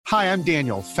Hi, I'm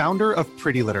Daniel, founder of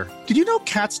Pretty Litter. Did you know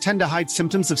cats tend to hide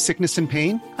symptoms of sickness and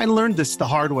pain? I learned this the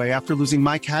hard way after losing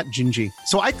my cat, Gingy.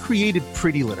 So I created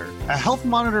Pretty Litter, a health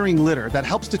monitoring litter that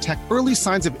helps detect early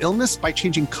signs of illness by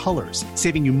changing colors,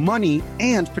 saving you money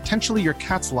and potentially your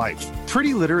cat's life.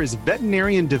 Pretty Litter is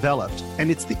veterinarian developed, and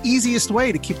it's the easiest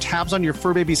way to keep tabs on your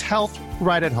fur baby's health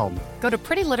right at home. Go to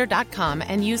prettylitter.com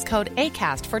and use code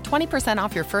ACAST for 20%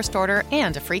 off your first order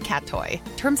and a free cat toy.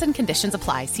 Terms and conditions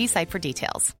apply. See site for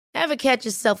details. Ever catch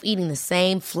yourself eating the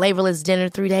same flavorless dinner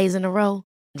 3 days in a row?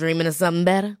 Dreaming of something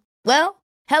better? Well,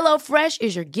 HelloFresh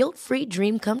is your guilt-free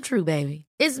dream come true, baby.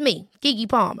 It's me, Keke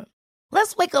Palmer.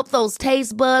 Let's wake up those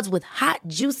taste buds with hot,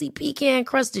 juicy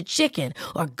pecan-crusted chicken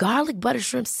or garlic butter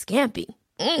shrimp scampi.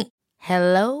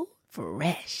 Hello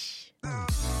Fresh.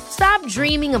 Stop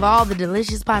dreaming of all the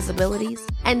delicious possibilities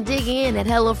and dig in at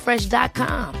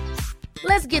HelloFresh.com.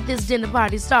 Let's get this dinner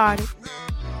party started.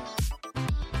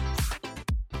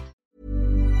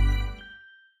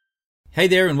 Hey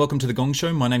there and welcome to The Gong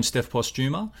Show. My name's Steph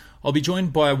Postuma. I'll be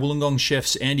joined by Wollongong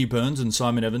chefs Andy Burns and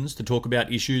Simon Evans to talk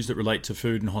about issues that relate to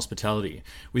food and hospitality,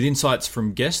 with insights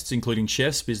from guests including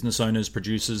chefs, business owners,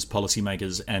 producers,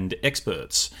 policymakers and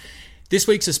experts. This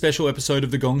week's a special episode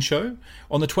of The Gong Show.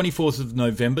 On the 24th of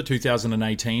November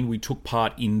 2018, we took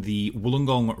part in the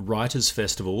Wollongong Writers'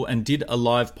 Festival and did a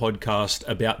live podcast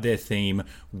about their theme,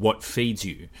 What Feeds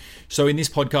You? So in this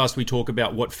podcast, we talk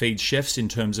about what feeds chefs in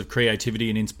terms of creativity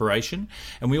and inspiration,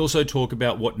 and we also talk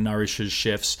about what nourishes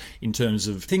chefs in terms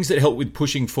of things that help with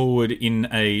pushing forward in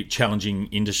a challenging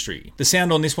industry. The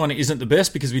sound on this one isn't the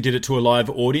best because we did it to a live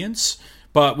audience,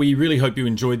 but we really hope you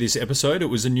enjoyed this episode. It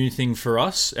was a new thing for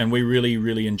us, and we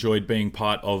really enjoyed being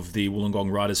part of the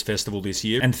Wollongong Writers' Festival this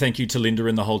year. And thank you to Linda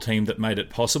and the whole team that made it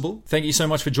possible. Thank you so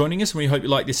much for joining us, and we hope you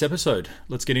like this episode.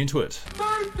 Let's get into it.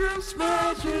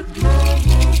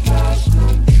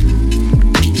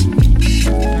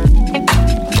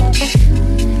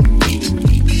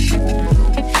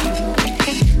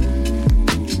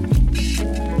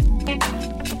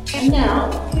 And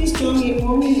now, please join me in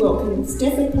warmly welcoming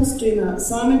Stephen Postuma,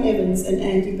 Simon Evans and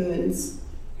Andy Burns.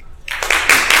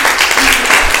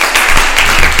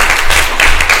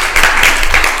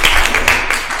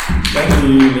 Thank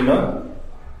you, Linda.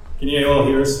 Can you all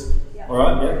hear us? Yeah. All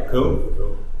right, yeah,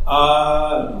 cool.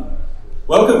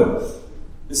 Welcome.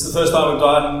 This is the first time we've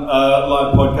done a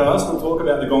live podcast. We'll talk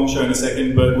about the Gong Show in a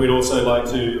second, but we'd also like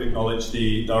to acknowledge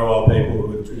the Dharawal people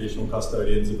who are the traditional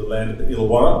custodians of the land of the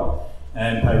Illawarra,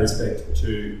 and pay respect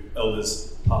to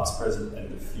elders past, present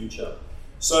and the future.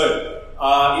 So,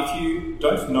 if you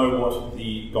don't know what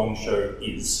the Gong Show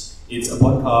is, it's a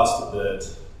podcast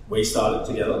that we started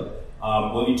together.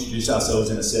 We'll introduce ourselves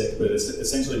in a sec, but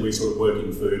essentially we sort of work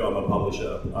in food. I'm a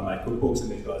publisher, I make cookbooks,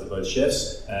 and these guys are both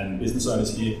chefs and business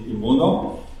owners here in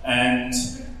Wollongong. And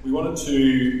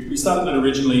we started it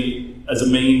originally as a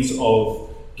means of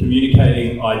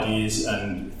communicating ideas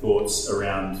and thoughts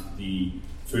around the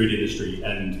food industry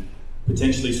and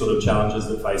potentially sort of challenges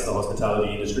that face the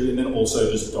hospitality industry, and then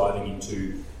also just diving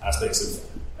into aspects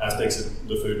of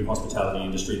the food and hospitality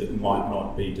industry that might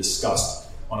not be discussed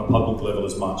on a public level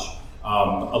as much. A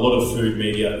lot of food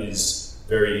media is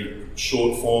very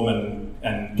short form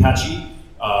and catchy.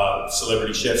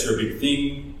 Celebrity chefs are a big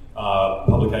thing.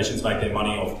 Publications make their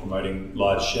money off promoting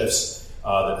large chefs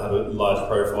that have a large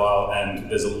profile, and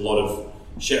there's a lot of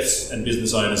chefs and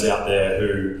business owners out there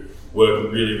who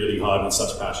work really hard with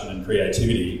such passion and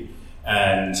creativity,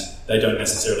 and they don't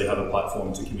necessarily have a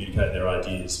platform to communicate their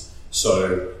ideas.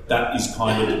 So that is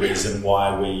kind of the reason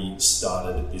why we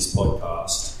started this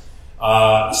podcast.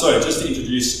 So just to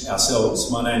introduce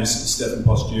ourselves, my name is Stephen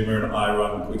Postuma and I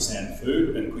run Quicksand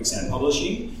Food and Quicksand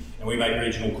Publishing, and we make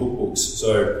regional cookbooks.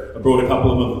 So I brought a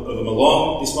couple of them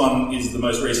along. This one is the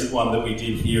most recent one that we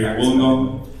did here in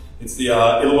Wollongong. It's the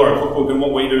Illawarra Cookbook, and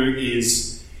what we do is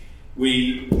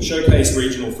we showcase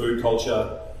regional food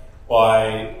culture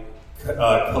by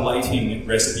collating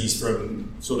recipes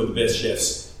from sort of the best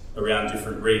chefs around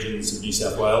different regions of New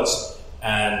South Wales,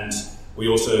 and we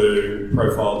also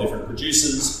profile different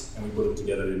producers and we put them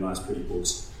together in nice pretty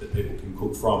books that people can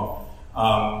cook from.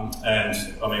 And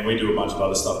I mean, we do a bunch of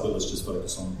other stuff, but let's just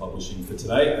focus on publishing for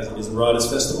today as it is a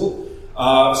Writers' Festival.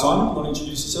 Simon, you want to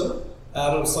introduce yourself?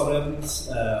 I'm Simon Evans.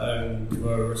 I own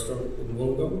a restaurant in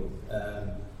Wollongong.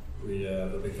 We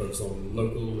have a big focus on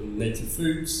local and native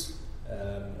foods.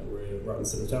 We're right in the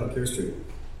centre of town on Kerry Street.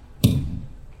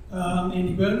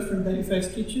 Andy Burns from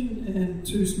Babyface Kitchen and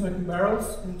Two Smoking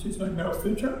Barrels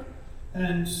food truck.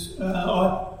 And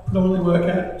I predominantly work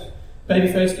at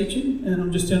Babyface Kitchen, and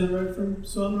I'm just down the road from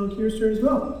Simon on Kerry Street as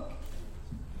well.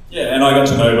 Yeah, and I got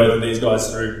to know both of these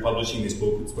guys through publishing this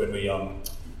book. It's when we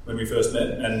when we first met,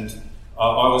 and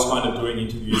I was kind of doing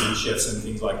interviews with chefs and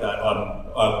things like that.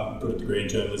 I've got a degree in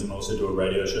journalism, I also do a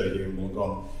radio show here in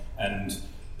Wollongong, and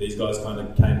these guys kind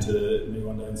of came to me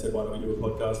one day and said, why don't we do a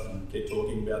podcast and keep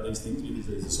talking about these things, because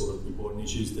these are sort of important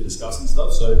issues to discuss and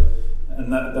stuff. So,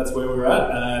 and that's where we're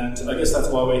at, and I guess that's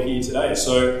why we're here today.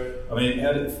 So, I mean,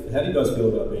 how do you guys feel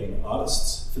about being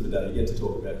artists for the day? You get to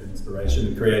talk about your inspiration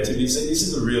and creativity. See, this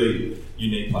is a really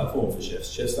unique platform for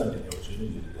chefs. Chefs don't get the opportunity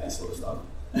to do this sort of stuff.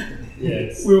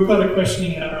 We were kind of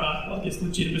questioning our,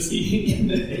 legitimacy in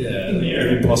the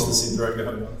area. Imposter syndrome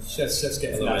going on. Chefs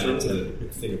get elevated to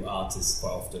think of artists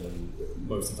quite often, and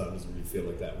most of the time it doesn't really feel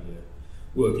like that when you're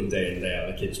working day in, day out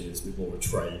in the kitchen. It's a bit more of a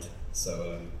trade.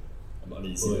 So I'm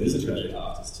uneasy with this really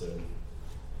artist term,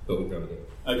 but we'll go with it.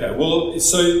 Okay, well,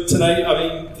 so today, I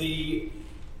mean,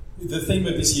 the theme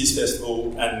of this year's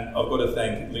festival, and I've got to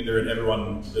thank Linda and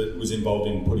everyone that was involved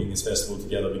in putting this festival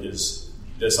together, because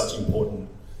they're such important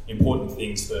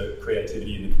things for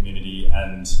creativity in the community,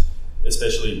 and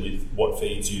especially with what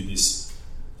feeds you, this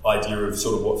idea of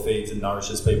sort of what feeds and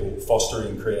nourishes people,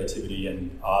 fostering creativity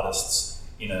and artists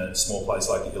in a small place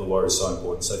like the Illawarra is so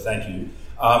important. So thank you.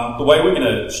 The way we're going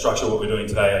to structure what we're doing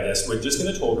today, I guess, we're just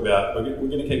going to talk about, we're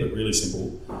going to keep it really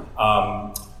simple.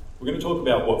 We're going to talk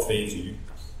about what feeds you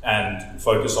and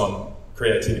focus on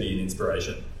creativity and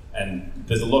inspiration. And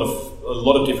there's a lot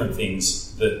of different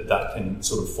things that can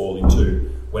sort of fall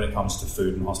into when it comes to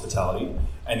food and hospitality.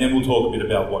 And then we'll talk a bit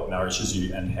about what nourishes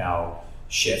you and how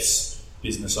chefs,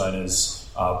 business owners,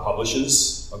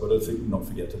 publishers. I've got to not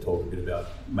forget to talk a bit about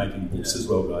making books as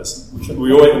well, guys. The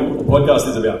podcast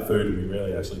is about food, and we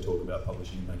rarely actually talk about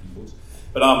publishing and making books.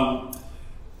 But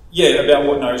about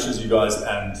what nourishes you guys,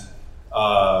 and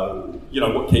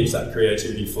what keeps that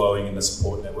creativity flowing in the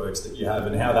support networks that you have,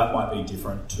 and how that might be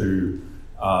different to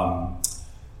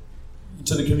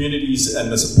the communities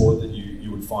and the support that you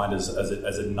would find as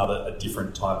a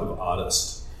different type of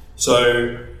artist.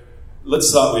 So let's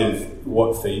start with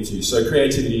what feeds you. So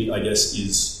creativity, I guess,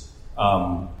 is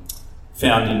found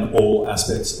in all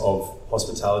aspects of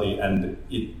hospitality, and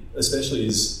it especially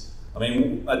is, I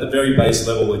mean, at the very base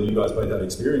level, and you guys both have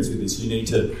experience with this, you need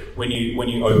to, when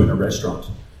you open a restaurant,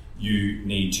 you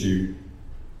need to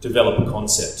develop a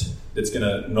concept that's going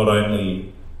to not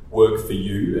only work for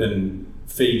you and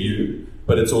feed you,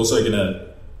 but it's also going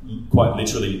to quite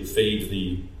literally feed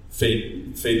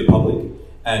the public,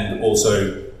 and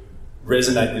also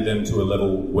resonate with them to a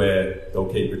level where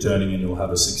they'll keep returning and you'll have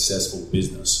a successful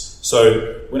business.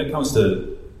 So when it comes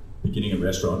to beginning a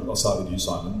restaurant, I'll start with you,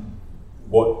 Simon.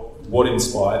 What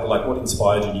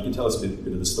inspired you? You can tell us a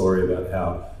bit of the story about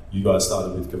how you guys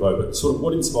started with Kavo, but sort of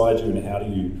what inspired you, and how do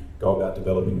you go about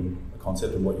developing a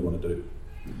concept and what you want to do?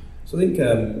 So I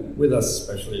think with us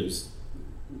especially, it was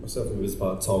myself and his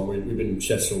partner Tom, we've been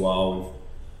chefs for a while,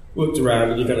 we've worked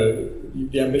around, and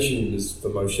the ambition is for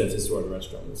most chefs is to run a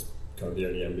restaurant. That's kind of the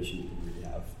only ambition you can really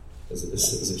have as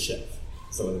a chef.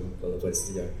 Some of them other places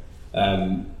to go.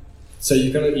 So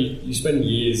you spend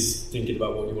years thinking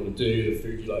about what you want to do, the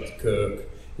food you like to cook,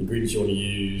 the ingredients you want to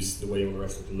use, the way you want a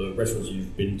restaurant to look, restaurants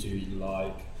you've been to you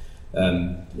like,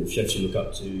 chefs you look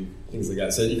up to, things like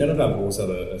that. So you kind of also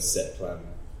have a set plan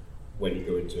when you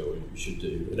go into it, or you should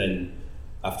do. And then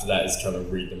after that is kind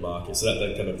of read the market. So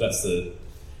that's the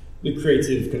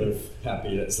creative kind of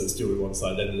happy, let's do it one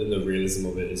side. Then the realism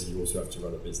of it is you also have to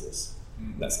run a business.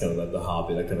 That's kind of like the hard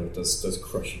bit that kind of does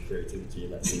crush your creativity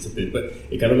in that sense a bit, but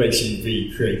it kind of makes you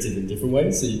be creative in different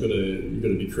ways. So you've got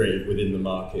to be creative within the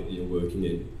market that you're working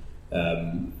in,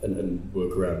 and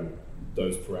work around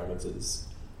those parameters.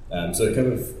 So it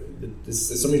kind of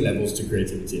there's so many levels to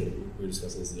creativity, and we were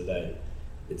discussing this the other day.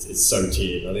 It's so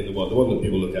tiered. I think the one that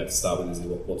people look at to start with is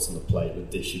what's on the plate, the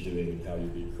dish you're doing, and how you're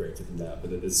being creative in that.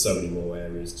 But there's so many more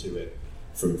areas to it,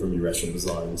 from your restaurant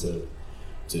design to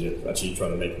actually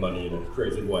trying to make money in a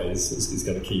creative way is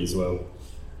kind of key as well.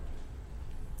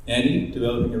 Andy,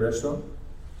 developing a restaurant?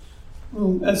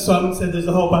 Well, as Simon said, there's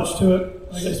a whole bunch to it.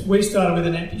 I guess we started with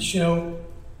an empty shell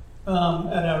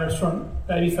at our restaurant,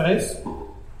 Babyface,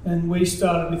 and we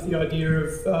started with the idea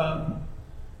of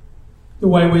the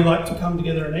way we like to come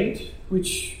together and eat,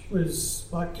 which was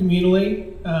like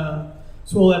communally.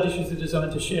 So all our dishes are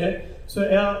designed to share. So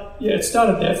it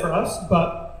started there for us,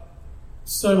 but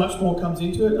so much more comes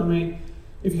into it. I mean,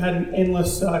 if you had an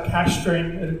endless cash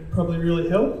stream, it would probably really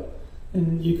help.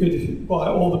 And you could buy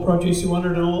all the produce you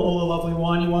wanted and all the lovely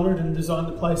wine you wanted and design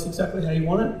the place exactly how you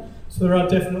want it. So there are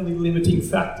definitely limiting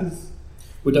factors.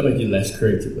 Would that make you less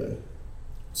creative though?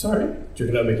 Sorry? Do you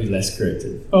reckon that would make you less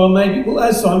creative? Oh, maybe. Well,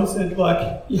 as Simon said,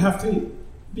 you have to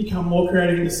become more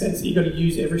creative in the sense that you've got to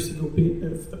use every single bit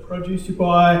of the produce you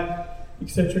buy.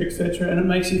 etc., etc. And it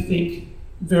makes you think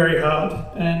very hard.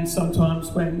 And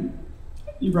sometimes when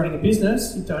you're running a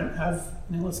business, you don't have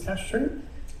an endless cash stream,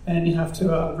 and you have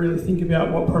to really think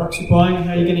about what products you're buying and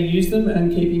how you're going to use them,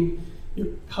 and keeping your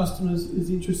customers as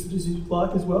interested as you'd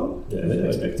like as well. Yeah, with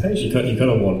expectation. You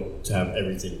kind of want to have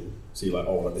everything. So you're like,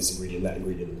 oh, I want this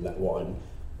ingredient, and that wine.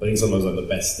 But I think sometimes like the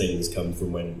best things come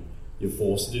from when you're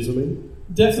forced to do something.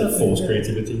 Definitely. Forced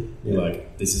creativity. You're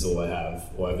like, this is all I have,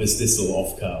 or I have this little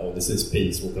offcut, or this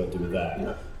piece, what can I do with that?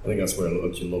 Yeah. I think that's where a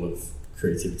lot of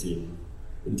creativity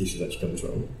in dishes actually comes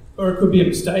from. Or it could be a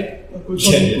mistake. Like we were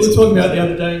talking about the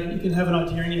other day, you can have an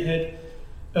idea in your head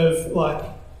of like,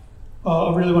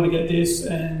 oh, I really want to get this,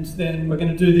 and then we're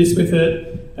going to do this with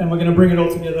it, and we're going to bring it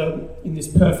all together in this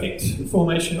perfect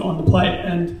formation on the plate,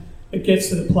 and it gets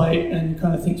to the plate, and you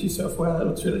kind of think to yourself, wow, that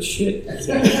looks really shit.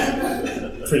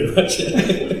 Pretty much,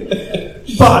 yeah.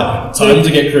 But time to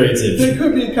get creative. There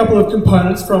could be a couple of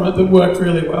components from it that worked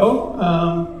really well,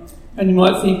 and you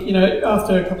might think,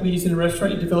 after a couple of years in a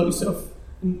restaurant, you develop yourself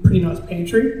a pretty nice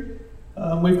pantry.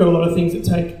 We've got a lot of things that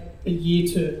take a year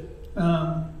to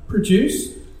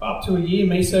produce, up to a year,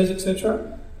 misos,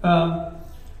 etc.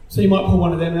 So you might pull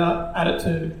one of them out, add it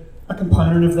to a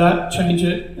component of that, change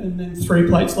it, and then 3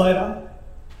 plates later,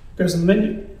 it goes on the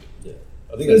menu. Yeah,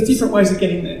 I think there's different ways of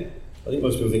getting there. I think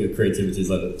most people think of creativity as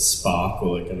like that spark,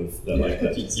 or like kind of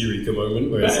that eureka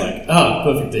moment where it's like,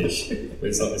 perfect dish. But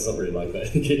it's not really like that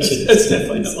in the kitchen. It's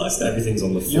definitely not like that. Everything's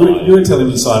on the fly. You were telling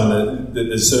me, Simon, that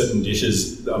there's certain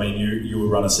dishes. I mean, you would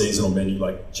run a seasonal menu,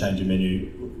 like change your menu,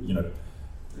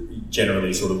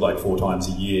 generally sort of like 4 times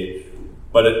a year.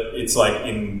 But it's like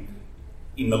in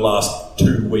the last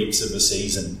 2 weeks of the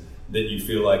season that you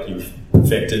feel like you've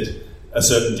perfected a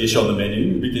certain dish on the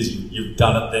menu because you've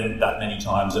done it then that many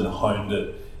times and honed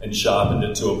it and sharpened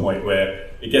it to a point where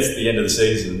it gets to the end of the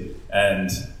season and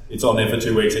it's on there for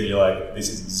 2 weeks and you're like, this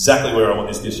is exactly where I want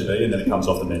this dish to be, and then it comes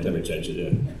off the menu. Then we change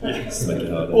it, Just make it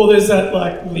harder. Or there's that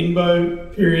like limbo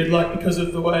period, like because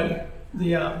of the way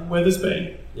the weather's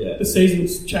been. Yeah. The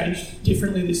season's changed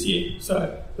differently this year,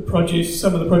 so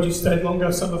some of the produce stayed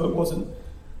longer, some of it wasn't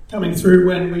coming through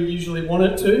when we usually want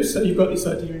it to. So you've got this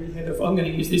idea in your head of, I'm going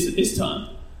to use this at this time,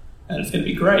 and it's going to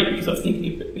be great because I've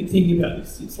been thinking about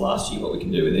this since last year, what we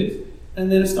can do with it,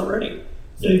 and then it's not ready.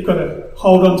 So you've got to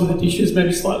hold on to the dishes,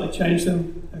 maybe slightly change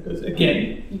them, because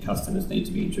again, your customers need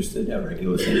to be interested, our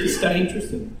regulars need to stay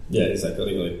interested. Yeah, exactly.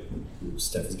 I think like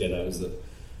Steph is getting at is that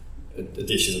a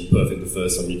dish isn't perfect the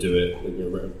first time you do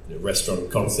it. A restaurant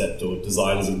concept or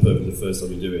design isn't perfect the first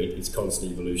time you do it. It's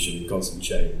constant evolution, constant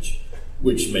change,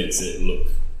 which makes it look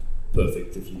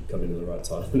perfect if you come in at the right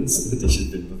time and the dish has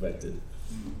been perfected.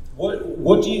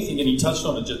 What do you think, and you touched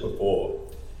on it just before,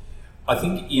 I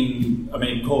think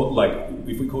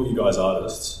if we call you guys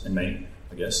artists, and me,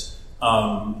 I guess,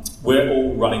 we're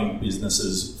all running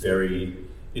businesses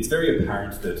it's very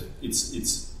apparent that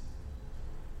it's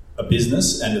a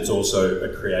business and it's also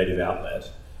a creative outlet.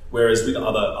 Whereas with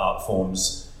other art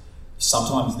forms,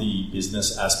 sometimes the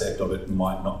business aspect of it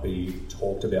might not be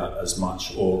talked about as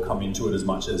much or come into it as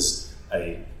much as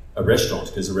a restaurant,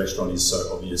 because a restaurant is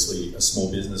so obviously a small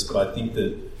business. But I think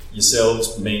that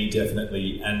yourselves, me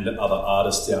definitely, and other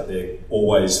artists out there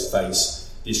always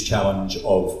face this challenge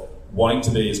of wanting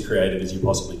to be as creative as you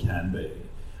possibly can be,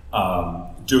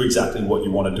 do exactly what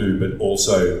you want to do, but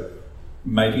also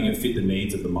making it fit the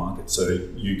needs of the market so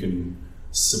you can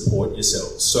support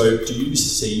yourselves. So do you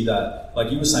see that,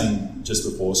 like you were saying just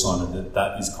before, Simon,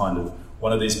 that is kind of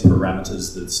one of these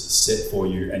parameters that's set for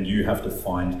you and you have to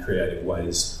find creative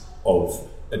ways of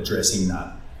addressing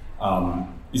that?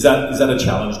 Is that a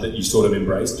challenge that you sort of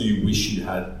embrace? Do you wish you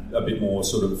had a bit more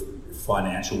sort of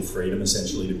financial freedom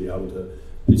essentially to be able to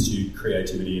pursue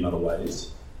creativity in other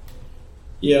ways?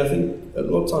 Yeah, I think a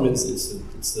lot of time it's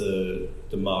the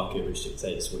market which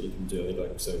dictates what you can do. I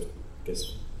think I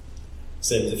guess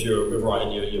same as if you're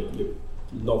writing your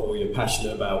novel you're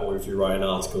passionate about, or if you're writing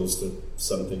articles for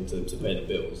something to pay the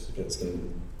bills, it's going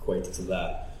to equate to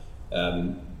that.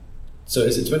 So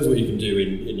it depends what you can do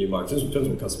in your market. It depends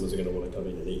what customers are going to want to come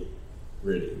in and eat,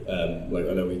 really.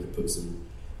 I know we could put some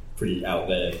pretty out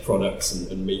there products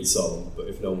and meats on, but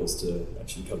if no one wants to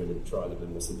actually come in and try them,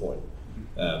 then what's the point?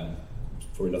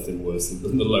 Probably nothing worse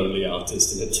than the lonely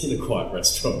artist in a quiet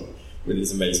restaurant with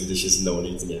these amazing dishes and no one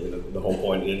eating it. The whole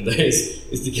point at the end of the day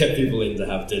is to get people in to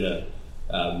have dinner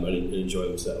and enjoy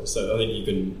themselves. So I think you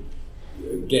can,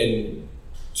 getting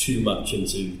too much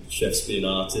into chefs being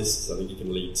artists, I think you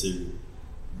can lead to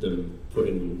them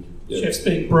putting... Chefs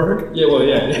being broke? Yeah, well,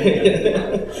 yeah.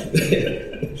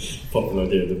 Popular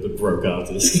idea, the broke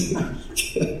artist.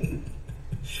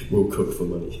 We'll cook for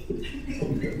money.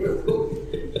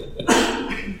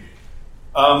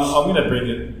 I'm going to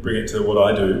bring it to what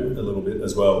I do a little bit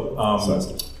as well. I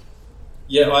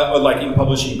like in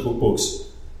publishing cookbooks.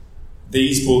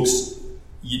 These books,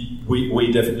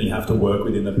 we definitely have to work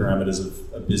within the parameters of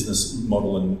a business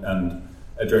model and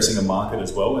addressing a market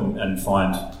as well, and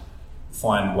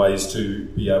find ways to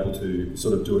be able to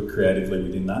sort of do it creatively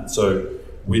within that. So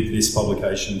with this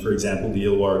publication, for example, the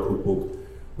Illawarra Cookbook,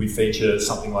 we feature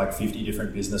something like 50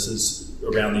 different businesses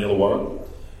around the Illawarra.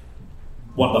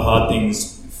 One of the hard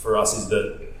things for us is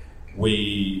that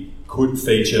we could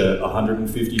feature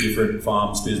 150 different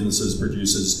farms, businesses,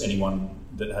 producers, anyone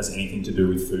that has anything to do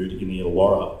with food in the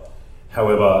Illawarra.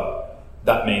 However,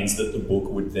 that means that the book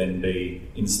would then be,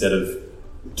 instead of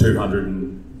 200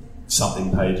 and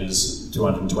something pages,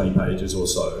 220 pages or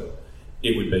so,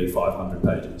 it would be 500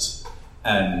 pages.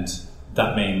 And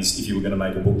that means if you were going to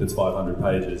make a book that's 500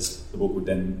 pages, the book would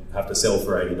then have to sell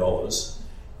for $80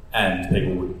 and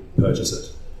people would purchase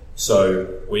it.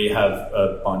 So we have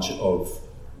a bunch of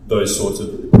those sorts of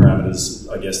parameters,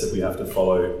 I guess, that we have to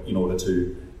follow in order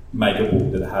to make a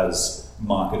book that has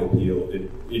market appeal.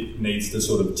 It needs to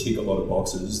sort of tick a lot of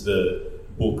boxes. The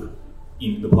book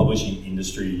in the publishing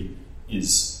industry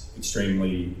is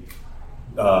extremely,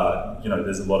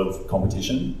 there's a lot of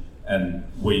competition, and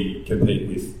we compete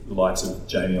with the likes of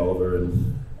Jamie Oliver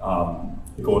and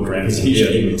Gordon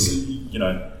Ramsay,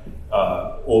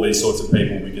 all these sorts of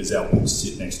people, because our books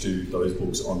sit next to those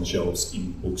books on the shelves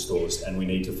in bookstores, and we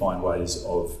need to find ways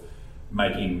of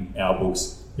making our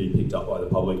books be picked up by the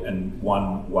public. And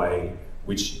one way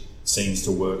which seems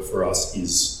to work for us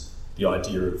is the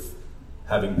idea of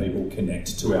having people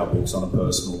connect to our books on a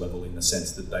personal level, in the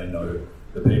sense that they know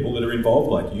the people that are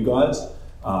involved, like you guys,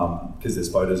 because there's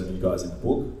photos of you guys in the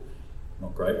book.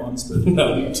 Not great ones, but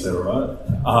they're all right.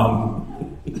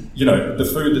 The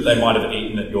food that they might have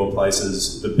eaten at your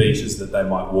places, the beaches that they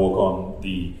might walk on,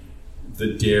 the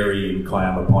dairy in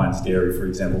Kiama Pines Dairy, for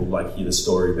example, like hear the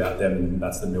story about them, and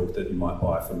that's the milk that you might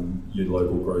buy from your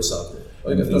local grocer.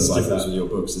 I think that's the difference with your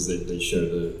books, is they show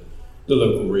the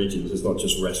local regions. It's not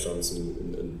just restaurants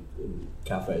and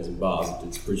cafes and bars,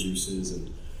 it's producers and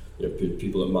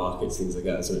people at markets, things like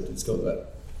that. So it's got that.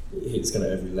 It hits kind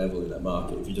of every level in that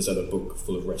market. If you just had a book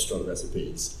full of restaurant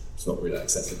recipes, it's not really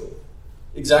accessible.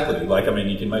 Exactly.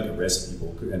 You can make a recipe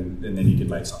book, and then you can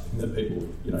make something that people,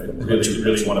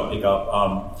 really want to pick up.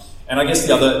 And I guess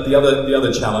the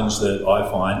other challenge that I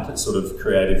find, sort of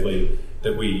creatively,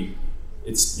 that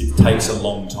it takes a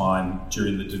long time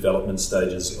during the development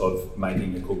stages of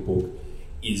making a cookbook,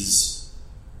 is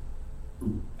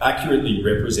accurately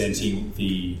representing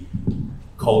the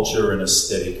culture and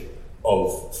aesthetic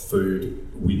of food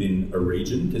within a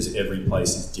region, because every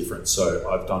place is different. So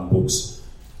I've done books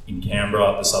in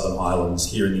Canberra, the Southern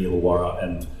Highlands, here in the Illawarra,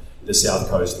 and the South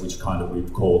Coast, which kind of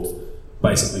we've called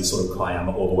basically sort of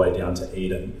Kiama all the way down to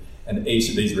Eden. And each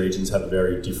of these regions have a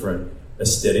very different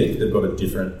aesthetic. They've got a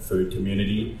different food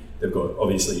community. They've got,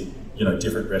 obviously,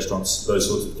 different restaurants, those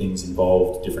sorts of things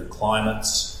involved, different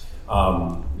climates,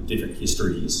 different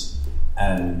histories.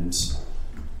 And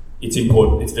it's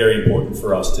important. It's very important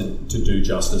for us to do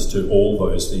justice to all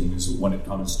those things when it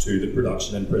comes to the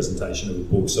production and presentation of a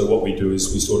book. So what we do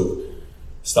is we sort of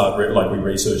start, we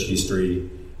research history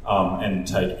and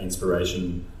take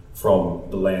inspiration from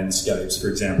the landscapes. For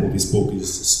example, this book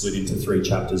is split into 3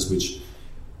 chapters, which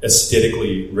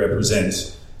aesthetically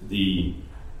represent the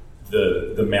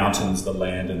mountains, the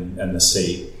land, and the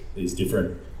sea. These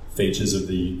different features of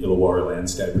the Illawarra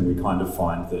landscape, and we kind of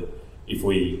find that if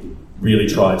we really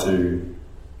try to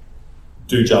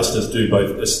do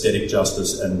both aesthetic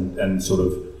justice and sort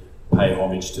of pay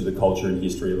homage to the culture and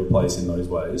history of a place in those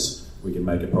ways, we can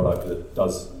make a product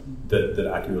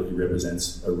that accurately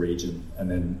represents a region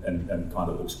and kind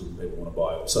of looks good and people want to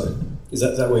buy it. So is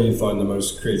that where you find the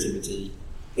most creativity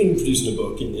in producing a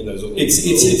book in those?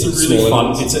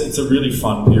 It's a really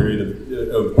fun period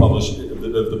of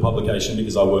the publication,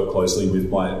 because I work closely with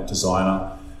my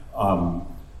designer.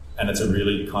 And it's a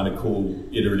really kind of cool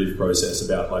iterative process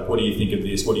about what do you think of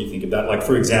this? What do you think of that?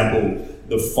 For example,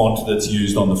 the font that's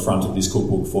used on the front of this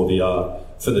cookbook for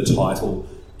the title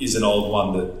is an old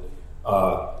one that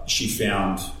she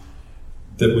found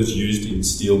that was used in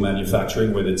steel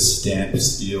manufacturing, where they'd stamp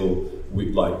steel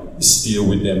with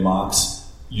their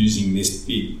marks using this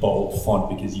big bold font,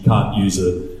 because you can't use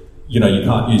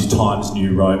Times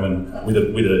New Roman with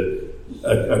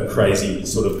a crazy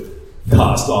sort of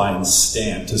cast iron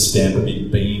stamp to stamp a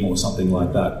big beam or something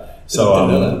like that. So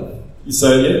you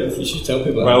should tell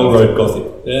people. Railroad Gothic.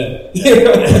 Yeah.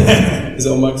 Is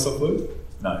it on Microsoft Word?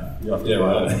 No, you have to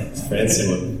write it. It's fancy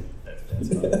one.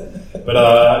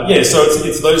 But so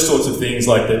it's those sorts of things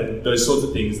like that. Those sorts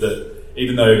of things that,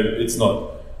 even though it's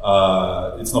not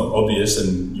obvious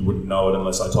and you wouldn't know it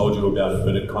unless I told you about it,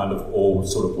 but it kind of all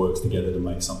sort of works together to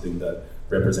make something that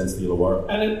represents the Illawarra.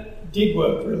 And it did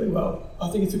work really well. I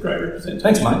think it's a great representation.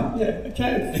 Thanks, mate. Yeah,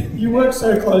 okay. You work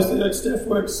so closely, like Steph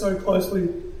works so closely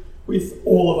with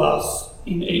all of us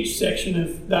in each section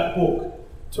of that book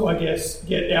to, I guess,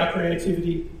 get our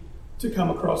creativity to come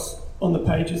across on the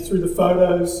pages through the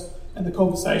photos and the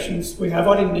conversations we have.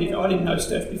 I didn't know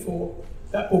Steph before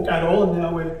that book at all, and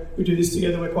now we do this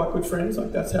together. We're quite good friends.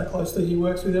 Like, that's how closely he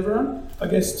works with everyone. I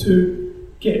guess to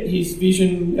get his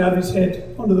vision out of his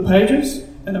head onto the pages,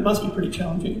 and it must be pretty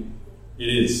challenging. It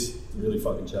is really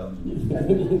fucking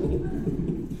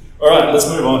challenging. All right, let's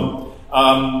move on.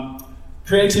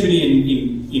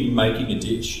 Creativity in making a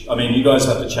dish. I mean, you guys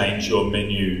have to change your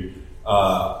menu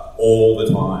all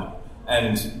the time,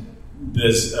 and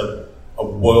there's a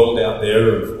world out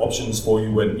there of options for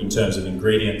you in terms of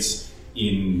ingredients,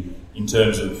 in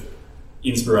terms of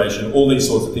inspiration, all these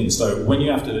sorts of things. So when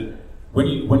you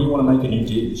want to make a new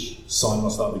dish, Simon, I'll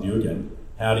start with you again.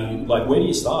 Where do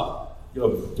you start? You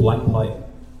have a blank plate.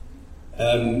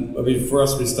 I mean, for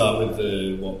us, we start with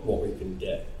what we can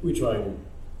get. We try and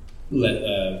let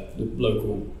the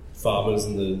local farmers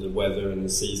and the weather and the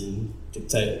season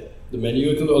dictate the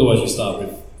menu. Otherwise, you start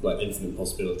with like infinite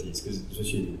possibilities. Because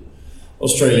especially in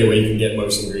Australia, where you can get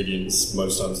most ingredients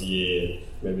most times a year,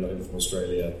 maybe not even from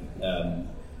Australia,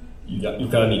 you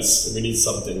kind of need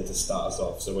something to start us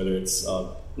off. So whether it's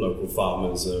our local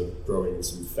farmers are growing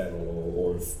some fennel,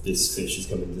 or if this fish is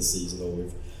coming this season, or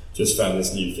we've just found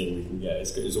this new thing we can get,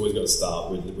 it's always got to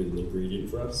start with an ingredient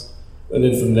for us. And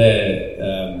then from there,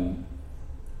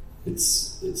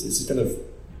 it's kind of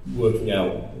working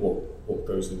out what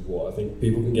goes with what. I think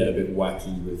people can get a bit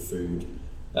wacky with food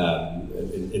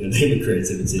in the name of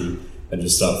creativity and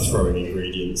just start throwing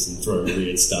ingredients and throwing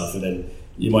weird stuff, and then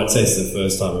you might taste it the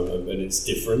first time and it's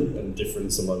different, and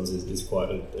different sometimes is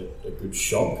quite a good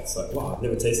shock. It's like, wow, I've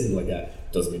never tasted anything like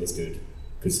that. Doesn't mean it's good.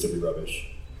 Could still be rubbish.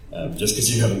 Just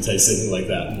because you haven't tasted anything like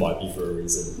that might be for a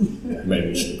reason. Maybe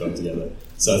we should have gone together.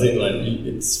 So I think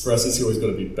for us, it's always got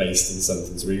to be based in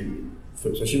something. So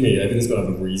especially me, everything's got to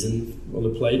have a reason on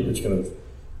the plate, which kind of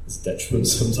is a detriment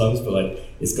sometimes, but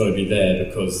it's got to be there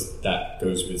because that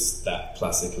goes with that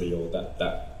classically, or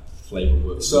that flavour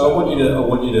works. So I want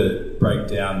you to break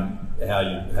down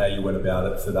how you went about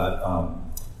it for that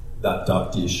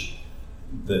duck dish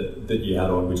that you had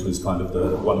on, which was kind of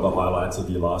one of the highlights of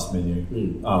your last menu.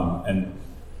 And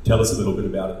tell us a little bit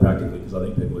about it practically, because I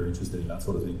think people are interested in that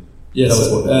sort of thing. Yeah, tell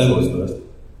us what that was first.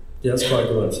 Yeah, that's quite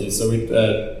good actually. So we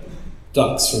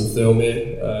ducks from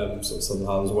Thirlmere, sort of Southern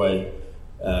Highlands way.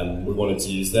 We wanted to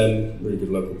use them, really good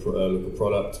local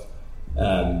product.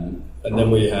 And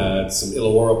then we had some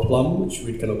Illawarra plum, which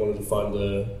we kind of wanted to find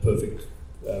the perfect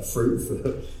fruit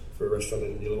for a restaurant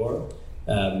in Illawarra.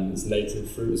 It's native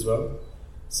fruit as well.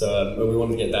 So we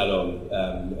wanted to get that on.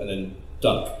 And then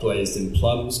duck glazed in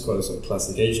plums, quite a sort of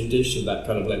classic Asian dish, and that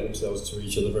kind of lent themselves to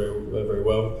each other very, very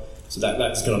well. So that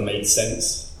just kind of made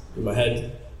sense in my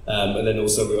head. And then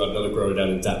also we had another grower down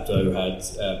in Dapto, had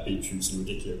beetroots and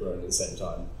radicchio growing at the same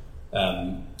time.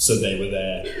 So they were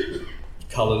there.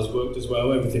 Colours worked as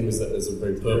well. Everything was there's a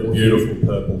very purple, beautiful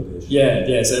purple dish.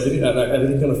 Yeah. So everything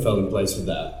kind of fell in place with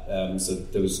that. So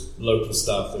there was local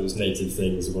stuff, there was native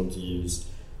things we wanted to use.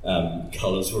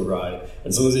 Colours were right,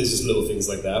 and sometimes it's just little things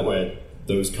like that where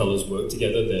those colours work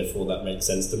together. Therefore, that makes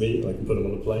sense to me. I can put them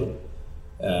on a plate.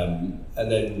 And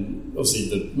then obviously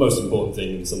the most important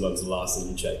thing, and sometimes the last thing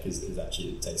you check, is actually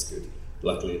it tastes good.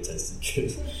 Luckily, it tasted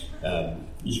good.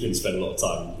 You can spend a lot of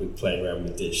time with playing around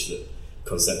with a dish that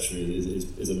conceptually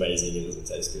is amazing and doesn't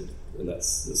taste good, and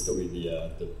that's got to be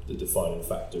the defining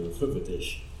factor of a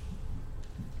dish.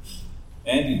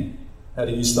 Andy, how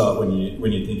do you start when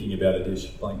you're thinking about a dish,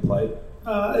 blank plate?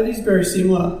 It is very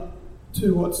similar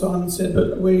to what Simon said,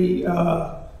 but we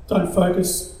don't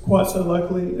focus quite so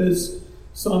locally as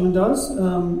Simon does.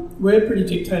 We're pretty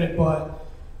dictated by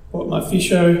what my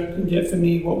fisho can get for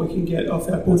me, what we can get off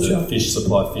our butcher. Fish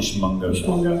supply, fishmonger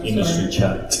industry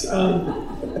chat.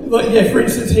 For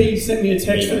instance, he sent me a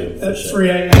text at 3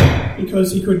 a.m.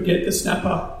 because he couldn't get the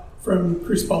snapper from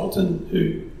Chris Bolton,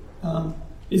 who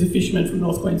is a fisherman from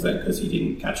North Queensland, because he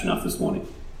didn't catch enough this morning,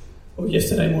 or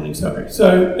yesterday morning, sorry.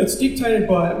 So it's dictated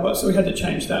by so we had to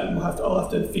change that, and I'll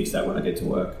have to fix that when I get to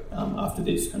work after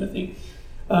this kind of thing.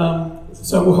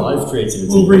 So live creativity.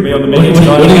 We'll be on the menu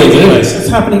tonight. It's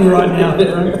happening right now.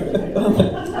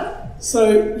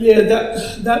 So yeah,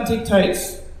 that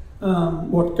dictates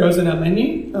what goes in our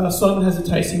menu. Simon has a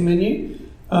tasting menu.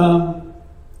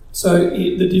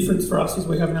 the difference for us is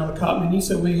we have an a la carte menu,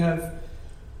 so we have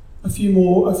a few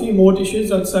more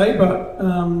dishes, I'd say, but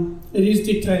it is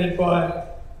dictated by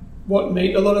what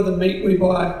meat. A lot of the meat we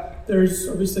buy, there is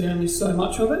obviously only so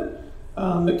much of it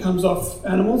that comes off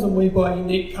animals, and we buy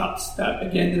unique cuts that,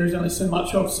 again, there is only so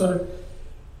much of. So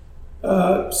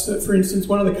for instance,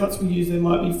 one of the cuts we use, there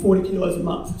might be 40 kilos a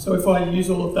month. So if I use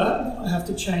all of that, I have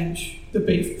to change the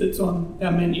beef that's on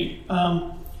our menu.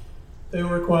 They all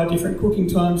require different cooking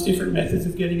times, different methods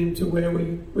of getting them to where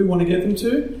we want to get them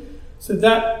to. So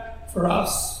that, for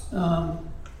us,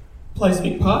 plays a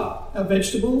big part. Our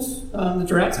vegetables, the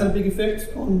droughts had a big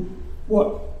effect on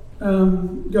what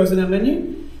goes in our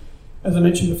menu. As I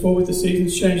mentioned before, with the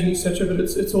seasons changing, etc., but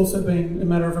it's also been a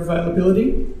matter of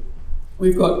availability.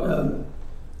 We've got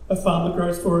a farm that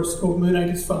grows for us called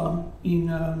Moonacres Farm in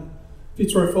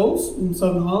Fitzroy Falls in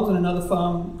Southern Highlands, and another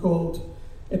farm called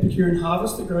Epicurean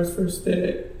Harvest that grows for us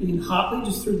there in Hartley,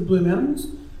 just through the Blue Mountains.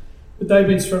 But they've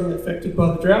been strongly affected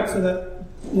by the drought, so that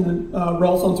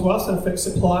rolls onto us and affects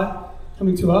supply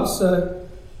coming to us. So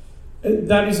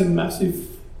that is a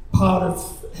massive part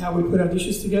of how we put our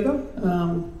dishes together.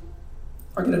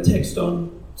 I get a text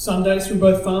on Sundays from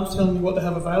both farms telling me what they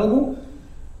have available.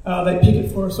 They pick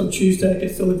it for us on Tuesday, it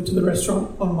gets delivered to the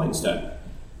restaurant on Wednesday.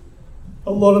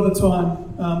 A lot of the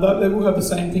time, they will have the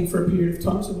same thing for a period of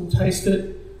time, so we'll taste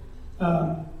it.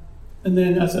 And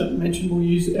then, as I mentioned, we'll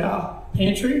use our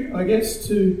pantry, I guess,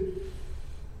 to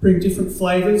bring different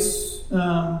flavours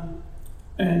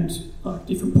and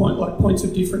different points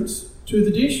of difference to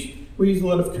the dish. We use a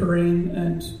lot of Korean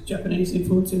and Japanese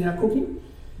influence in our cooking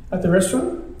at the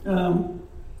restaurant.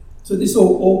 So this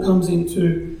all comes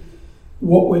into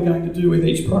what we're going to do with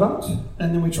each product,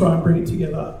 and then we try and bring it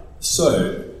together.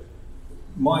 So,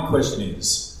 my question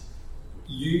is,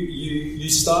 you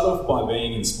start off by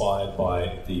being inspired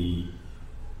by the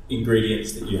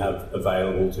ingredients that you have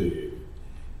available to you,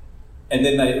 and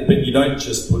then but you don't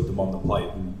just put them on the plate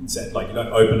and send, like you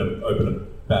don't open a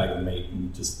bag of meat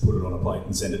and just put it on a plate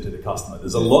and send it to the customer.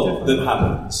 There's a lot that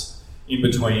happens in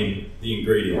between the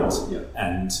ingredients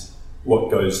and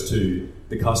what goes to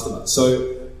the customer.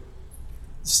 So,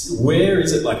 where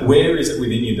is it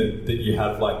within you that you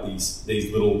have like these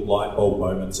little light bulb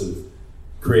moments of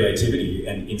creativity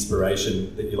and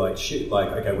inspiration that you're like, shit, like,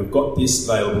 okay, we've got this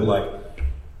available, like,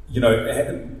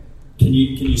 can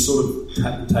you sort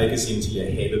of take us into your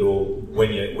head at all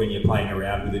when you're playing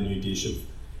around with a new dish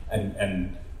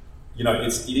and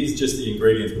it is just the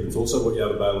ingredients, but it's also what you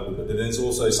have available, but then there's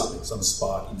also some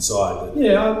spark inside.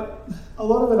 A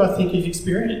lot of it I think is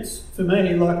experience for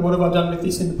me, like what have I done with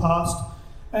this in the past?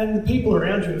 And the people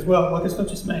around you as well, like it's not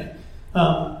just me.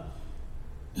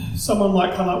 Someone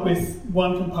might come up with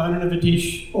one component of a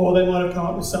dish, or they might have come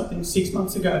up with something 6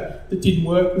 months ago that didn't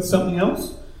work with something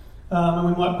else. And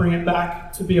we might bring it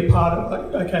back to be a part of,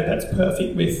 like, okay, that's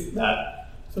perfect with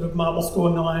that sort of marble score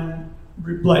 9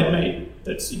 rib blade meat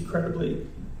that's incredibly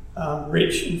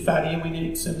rich and fatty, and we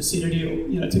need some acidity,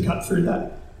 or to cut through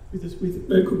that. With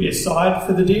it could be a side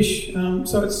for the dish.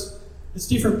 So it's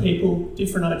different people,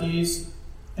 different ideas.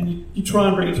 And you try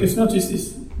and bring it to, it's not just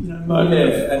this moment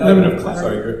of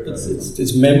clarity.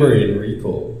 It's memory and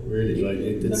recall, really. Like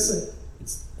Exactly.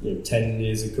 It's 10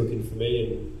 years of cooking for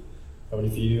me, and how many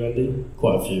for you, Andy?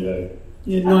 Quite a few, though.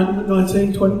 Yeah,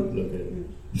 19, 20. Look at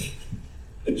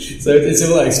it. So it's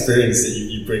all that experience that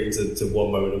you bring to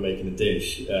one moment of making a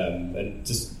dish, and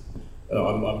just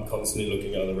I'm constantly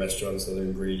looking at other restaurants, other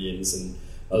ingredients, and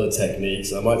other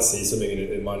techniques. I might see something and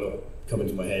it might not come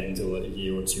into my head until a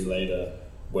year or two later.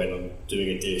 When I'm doing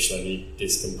a dish, I need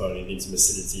this component, I need some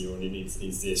acidity, or I need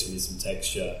this, or I need some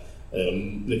texture.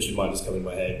 And literally might just come in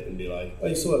my head and be like, oh,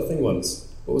 you saw that thing once,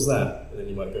 what was that? And then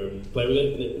you might go and play with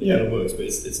it, and it kind of works, but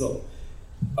it's not.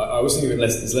 I was thinking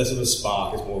it's less of a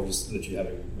spark, it's more of just literally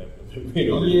having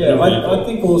I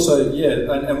think also,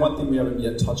 and one thing we haven't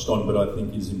yet touched on, but I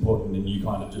think is important, and you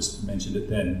kind of just mentioned it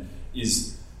then,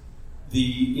 is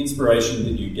the inspiration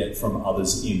that you get from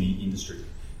others in the industry.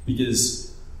 Because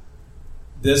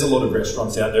there's a lot of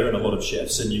restaurants out there and a lot of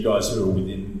chefs, and you guys who are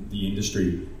within the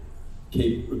industry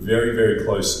keep very, very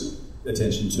close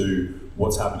attention to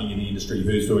what's happening in the industry,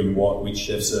 who's doing what, which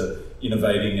chefs are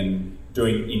innovating and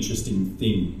doing interesting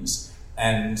things.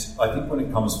 And I think when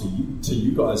it comes to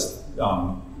you guys,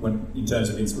 when in terms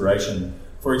of inspiration,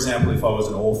 for example, if I was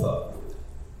an author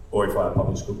or if I had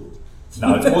published cookbooks,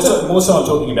 it's more so I'm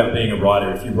talking about being a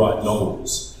writer. If you write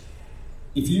novels,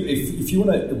 if you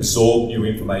want to absorb new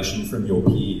information from your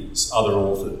peers, other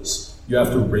authors, you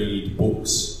have to read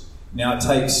books. Now it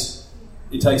takes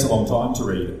a long time to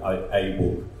read a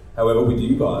book. However, with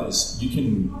you guys, you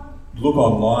can look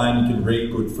online, you can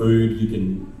read good food, you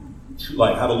can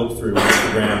have a look through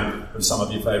Instagram of some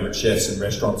of your favourite chefs and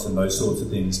restaurants and those sorts of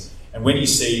things. And when you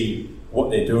see what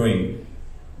they're doing,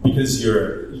 because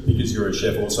you're a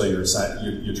chef, also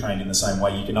you're trained in the same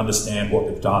way. You can understand what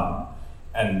they've done,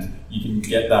 and you can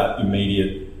get that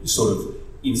immediate sort of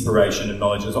inspiration and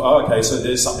knowledge. Of, okay, so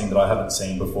there's something that I haven't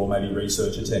seen before. Maybe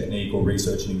research a technique or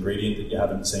research an ingredient that you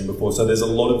haven't seen before. So there's a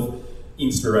lot of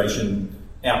inspiration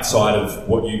outside of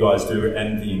what you guys do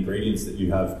and the ingredients that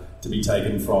you have to be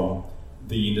taken from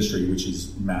the industry, which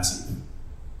is massive.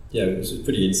 Yeah, it's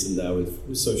pretty instant now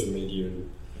with social media,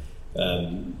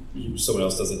 and someone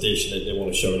else does a dish and they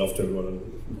want to show it off to everyone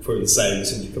and put it the same. As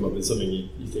soon as you come up with something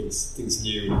you think's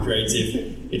new and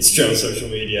creative, it's straight on social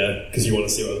media because you want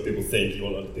to see what other people think. You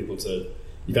want other people to.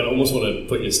 You kind of almost want to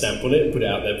put your stamp on it and put it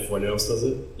out there before anyone else does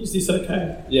it. Is this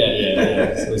okay?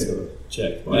 Yeah. So always got to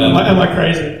check. Am I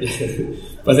crazy?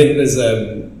 But I think there's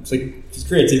because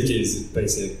creativity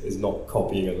is not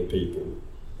copying other people,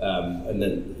 and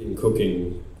then in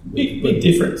cooking. Big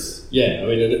difference. Yeah, I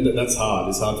mean that's hard.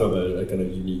 It's hard to have a kind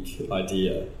of unique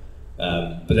idea,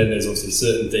 but then there's obviously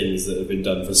certain things that have been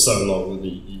done for so long that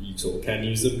you sort of can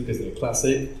use them because they're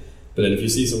classic. But then if you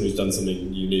see someone who's done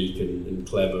something unique and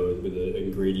clever with an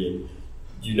ingredient,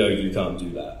 you can't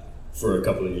do that for a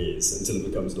couple of years until it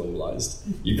becomes normalised.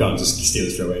 You can't just steal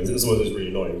it straight away. It's always really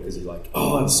annoying because you're like,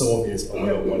 oh, it's so obvious. Oh my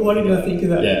God, why didn't I think of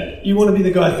that? Yeah. You want to be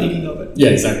the guy thinking of it.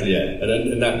 Yeah, exactly, yeah.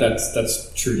 And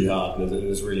that's truly hard.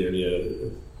 There's really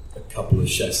only a couple of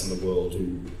chefs in the world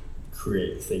who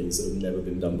create things that have never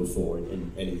been done before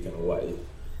in any kind of way.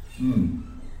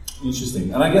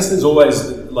 Interesting. And I guess there's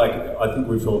always, I think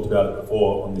we've talked about it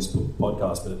before on this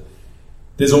podcast, but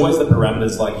there's always the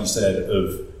parameters, like you said,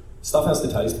 of stuff has to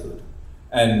taste good.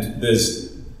 And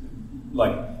there's,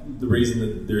 the reason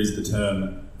that there is the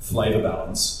term flavour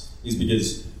balance is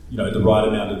because, the right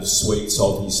amount of sweet,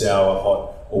 salty, sour,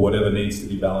 hot, or whatever needs to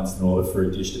be balanced in order for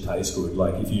a dish to taste good.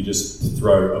 Like if you just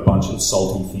throw a bunch of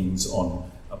salty things on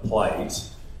a plate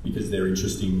because they're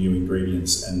interesting new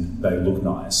ingredients and they look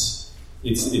nice,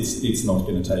 it's not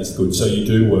going to taste good. So you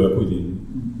do work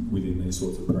within these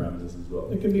sorts of parameters as well.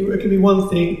 It can be one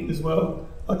thing as well.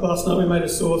 Like last night we made a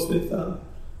sauce with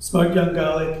smoked young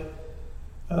garlic,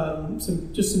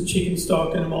 some chicken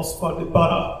stock and emulsified with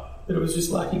butter, but it was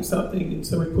just lacking something, and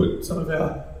so we put some of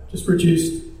our just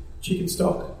reduced chicken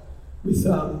stock with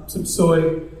some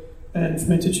soy and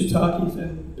fermented shiitakes,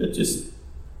 and it just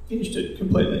finished it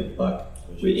completely.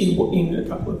 In a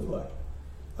couple of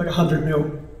 100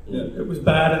 mil. Yeah. It was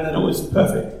bad, and then it was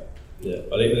perfect. Yeah,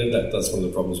 I think that's one of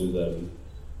the problems with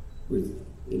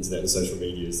internet and social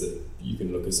media is that you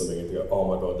can look at something and go,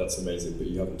 oh my God, that's amazing, but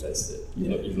you haven't tasted it.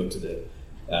 You've looked at it.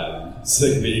 So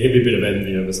it can be a bit of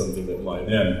envy over something that might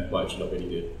actually not be any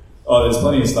good. Oh, there's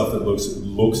plenty of stuff that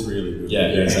looks really good. Yeah,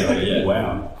 exactly. Yeah.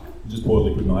 Wow. You just pour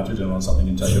liquid nitrogen on something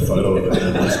and take a photo of it.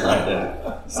 It looks great.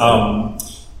 Yeah.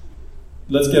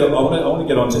 Let's get. I want to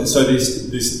get on to. So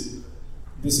this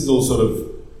is all sort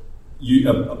of you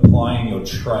applying your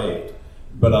trade,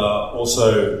 but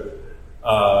also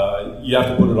you have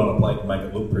to put it on a plate and make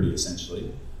it look pretty,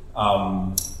 essentially.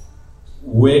 How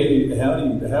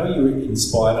are you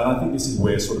inspired? And I think this is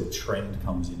where sort of trend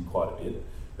comes in quite a bit.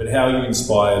 But how are you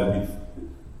inspired with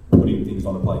putting things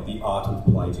on a plate? The art of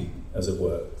plating, as it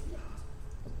were.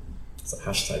 It's a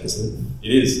hashtag, isn't it?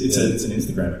 It is. It's an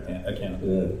Instagram account.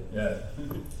 Yeah.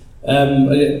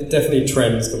 Definitely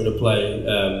trends come into play.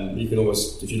 You can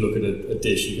almost, if you look at a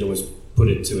dish, you can almost put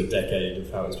it to a decade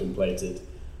of how it's been plated,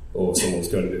 or someone's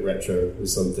going a bit retro with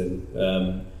something.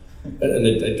 And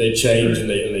they change and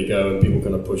they go and people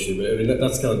kind of push it. But I mean,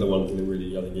 that's kind of the one thing that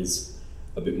really I think is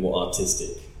a bit more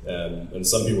artistic. And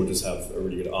some people just have a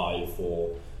really good eye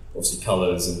for obviously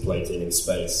colours and plating and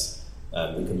space,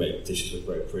 and can make dishes look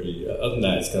very pretty. Other than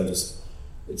that, it's kind of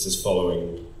just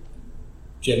following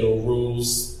general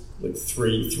rules. Like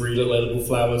three little edible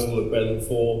flowers will look better than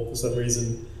 4 for some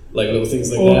reason. Like little things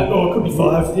like that. Or it could be 5.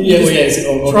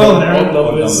 Or trial and error.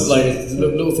 Numbers. Like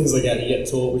little things like that you get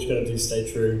taught, which kind of do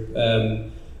stay true.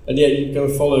 And yeah, you kind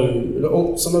of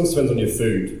follow. Sometimes it depends on your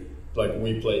food. Like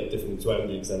we plate different to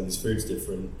Andy because Andy's food's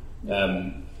different,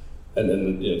 and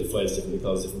then the flavour's different, the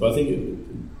colour's different. But I think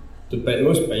the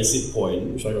most basic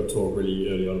point, which I got taught really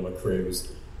early on in my career,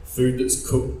 was food that's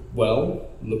cooked well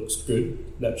looks good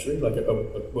naturally. Like a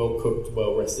well cooked,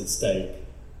 well rested steak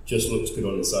just looks good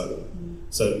on its own.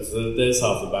 So there's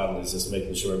half the battle, is just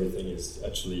making sure everything is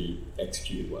actually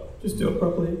executed well. Just do it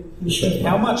properly.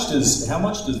 How much does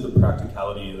the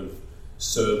practicality of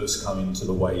service come into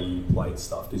the way you plate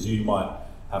stuff? Because you might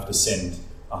have to send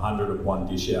 100 of one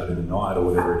dish out in a night or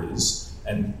whatever it is,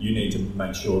 and you need to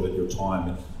make sure that your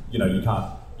time, you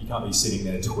You can't be sitting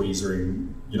there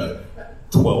tweezering,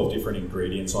 12 different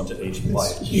ingredients onto each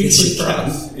plate. It's hugely for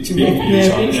us. It's big for you.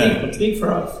 It's big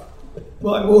for us.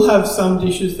 Like, we'll have some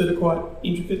dishes that are quite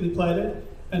intricately plated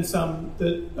and some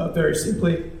that are very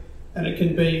simply, and it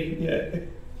can be,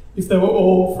 if they were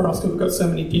all, for us, because we've got so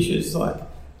many dishes, like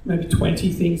maybe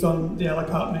 20 things on the a la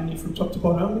carte menu from top to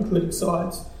bottom, including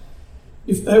sides.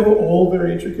 If they were all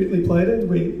very intricately plated,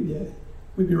 we'd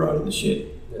be right in the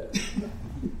shit. Yeah.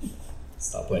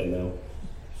 Start playing now.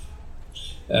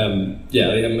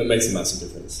 It makes a massive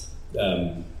difference.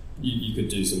 You could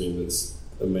do something that's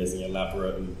amazingly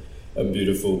elaborate and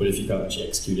beautiful, but if you can't actually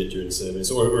execute it during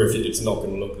service, or if it's not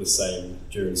going to look the same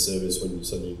during service when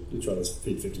suddenly you're trying to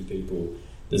feed 50 people,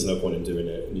 there's no point in doing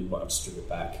it, and you might have to strip it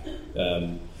back.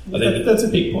 I think that's a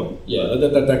big point. Yeah,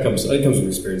 that comes from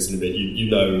experience in a bit.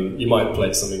 You might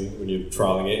plate something when you're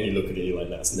trialing it, and you look at it, and you're like,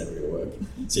 that's never going to work.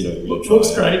 So you're not going to try.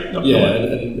 Looks great.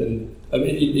 And I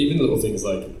mean, even little things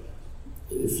like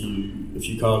if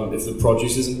the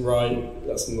produce isn't right,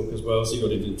 that's going to look as well. So you've got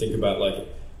to even think about, like,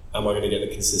 am I going to get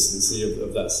the consistency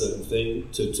of that certain thing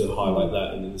to highlight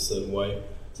that in a certain way?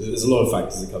 So there's a lot of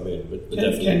factors that come in, but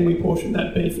definitely. Can we portion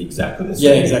that beef exactly the same?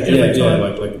 Yeah, exactly. Every time?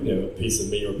 Like a piece of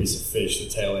meat or a piece of fish, the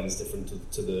tail end is different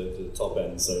to the top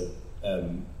end. So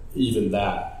even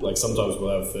that, like, sometimes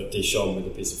we'll have a dish on with a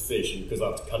piece of fish, and because I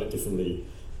have to cut it differently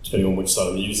depending on which side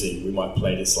I'm using, we might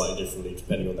plate it slightly differently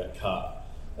depending on that cut.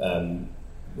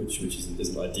 Which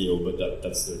isn't ideal, but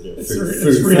that's the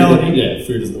food reality.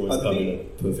 Food doesn't always come in a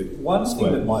perfect. One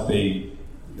thing that might be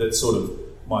that sort of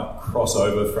might cross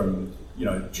over from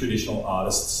traditional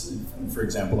artists, for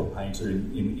example, a painter,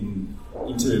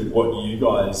 into what you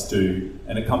guys do,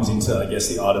 and it comes into, I guess,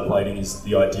 the art of plating is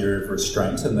the idea of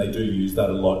restraint, and they do use that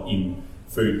a lot in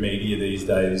food media these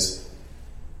days.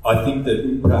 I think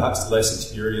that perhaps less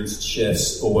experienced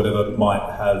chefs or whatever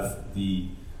might have the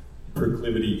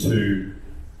proclivity to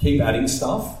keep adding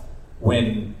stuff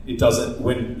when it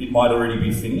might already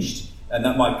be finished, and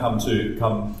that might come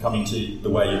into the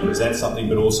way you present something,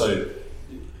 but also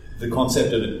the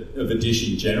concept of a dish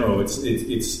in general.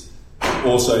 It's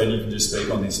also, and you can just speak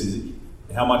on this, is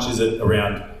how much is it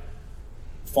around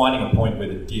finding a point where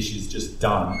the dish is just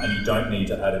done and you don't need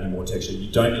to add any more texture,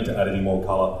 you don't need to add any more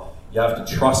colour, you have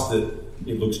to trust that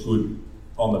it looks good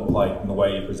on the plate and the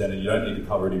way you present it, you don't need to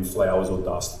cover it in flowers or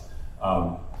dust.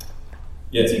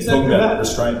 It's exactly talk about that.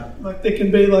 Restraint. Like, there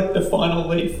can be like the final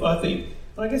leaf, I think.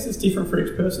 But I guess it's different for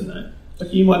each person though.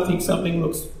 Like, you might think something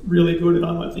looks really good, and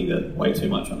I might think that way too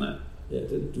much on that. Yeah,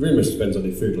 it really much depends on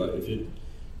your food. Like, if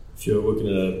you're working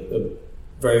at a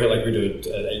very, like we do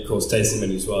an 8-course tasting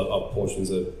menu as well, our portions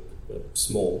are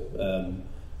small.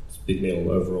 It's a big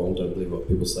meal overall. Don't believe what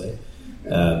people say.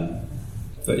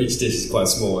 But each dish is quite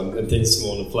small, and things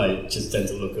small on the plate just tend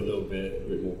to look a little bit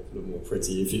more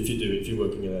pretty. If you're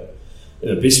working in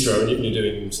a bistro and you're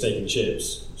doing steak and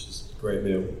chips, which is a great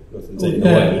meal, nothing taken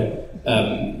away.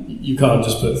 You can't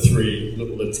just put 3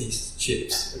 little Latisse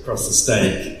chips across the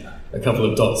steak, a couple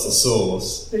of dots of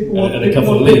sauce, and a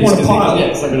couple of leaves. It's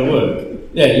not going to work.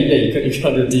 You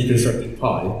can't do a deconstructed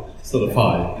pie. It's not a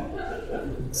pie.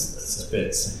 It's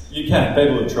bits. You can.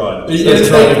 People have tried. They've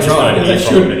tried. They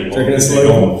should.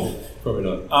 Probably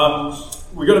not.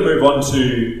 We've got to move on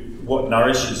to what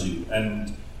nourishes you.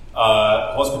 And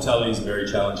hospitality is a very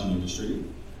challenging industry.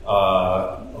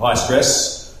 High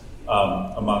stress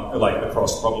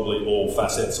across probably all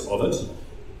facets of it.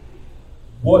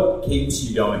 What keeps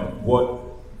you going?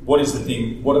 What is the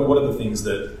thing? What are the things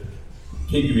that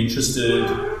keep you interested?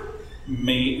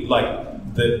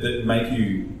 That make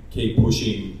you keep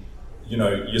pushing,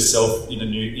 yourself in a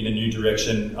new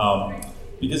direction.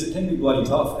 Because it can be bloody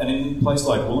tough. And in a place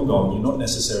like Wollongong, you're not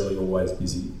necessarily always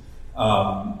busy.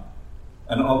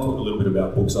 And I'll talk a little bit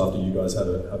about books after you guys have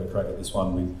a crack at this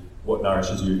one with what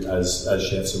nourishes you as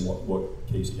chefs and what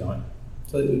keeps you going.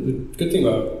 So the good thing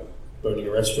about owning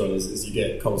a restaurant is you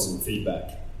get constant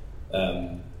feedback,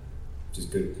 which is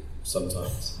good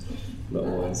sometimes, not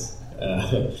always.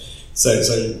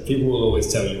 So people will always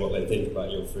tell you what they think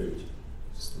about your food.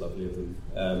 It's lovely of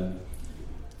them,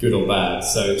 good or bad.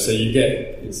 So you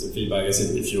get instant feedback. As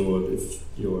if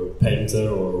you're a painter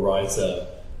or a writer,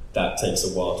 that takes a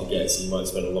while to get. So you might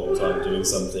spend a long time doing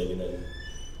something, and then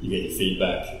you get your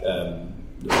feedback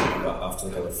after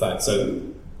the kind of fact. So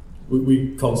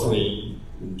we constantly,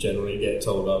 generally get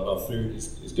told our food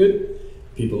is good,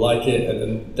 people like it, and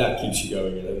then that keeps you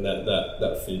going, and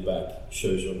that feedback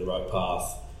shows you on the right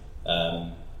path.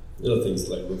 Other things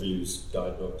like reviews,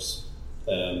 guidebooks.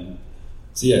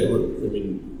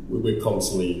 We're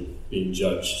constantly being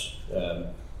judged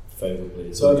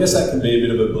favourably. So I guess that can be a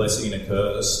bit of a blessing and a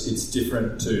curse. It's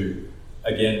different to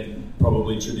again,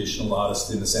 probably traditional artists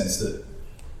in the sense that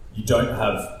you don't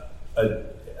have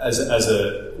as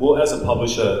a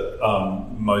publisher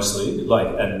mostly,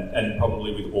 and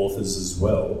probably with authors as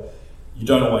well, you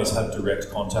don't always have direct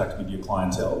contact with your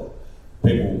clientele.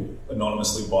 People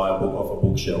anonymously buy a book off a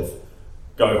bookshelf,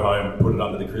 go home, put it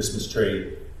under the Christmas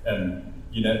tree, and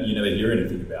you never hear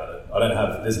anything about it.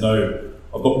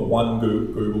 I've got one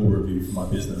Google review for my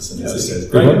business, and it just says,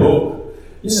 great book.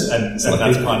 Yeah. And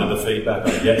that's kind of the feedback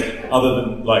I get, other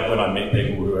than like when I meet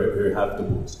people who have the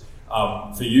books.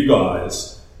 For you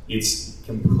guys, it's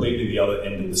completely the other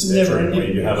end of the spectrum, where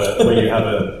you have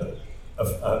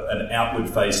an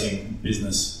outward-facing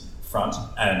business front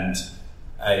and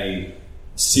a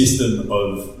system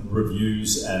of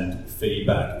reviews and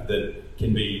feedback that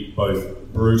can be both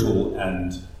brutal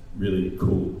and really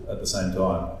cool at the same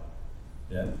time.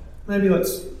 Yeah. Maybe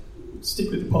let's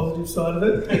stick with the positive side of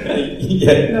it.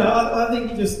 Yeah. No, I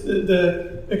think just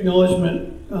the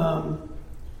acknowledgement,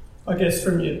 I guess,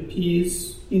 from your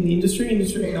peers in the industry.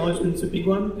 Industry acknowledgement's a big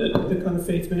one that kind of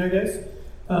feeds me, I guess.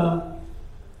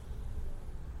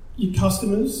 Your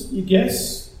customers, your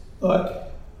guests, like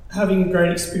having a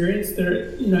great experience.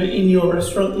 They're, in your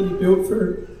restaurant that you built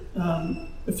for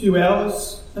a few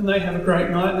hours, and they have a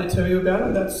great night and they tell you about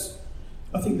it. That's,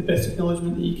 I think, the best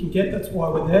acknowledgement that you can get. That's why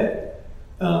we're there.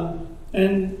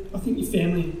 And I think your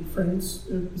family and friends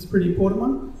is a pretty important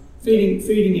one.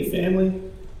 Feeding your family.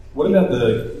 What about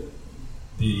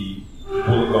the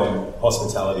Wollongong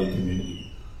hospitality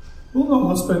community?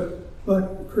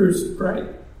 Wollongong crew's great.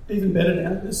 Even better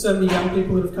now. There's so many young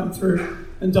people that have come through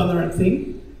and done their own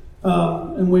thing.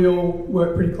 And we all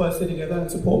work pretty closely together and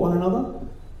support one another.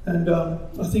 And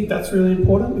I think that's really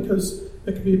important, because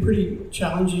it can be a pretty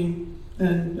challenging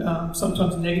and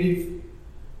sometimes negative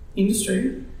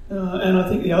industry. And I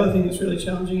think the other thing that's really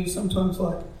challenging is sometimes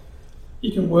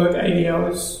you can work 80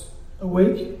 hours a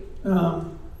week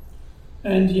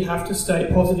and you have to stay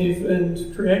positive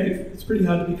and creative. It's pretty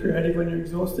hard to be creative when you're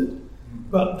exhausted,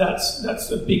 but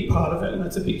that's a big part of it, and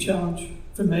that's a big challenge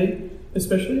for me,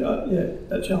 especially.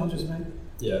 That challenges me.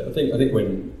 Yeah, I think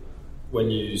when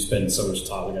you spend so much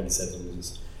time, like Andy said,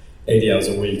 it's 80 hours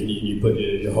a week, and you put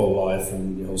your whole life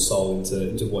and your whole soul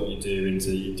into what you do,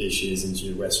 into your dishes, into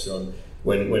your restaurant.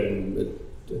 When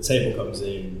a table comes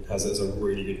in, has a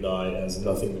really good night, has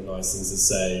nothing but nice things to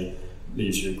say,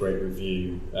 leaves you a great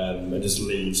review, and just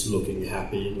leaves looking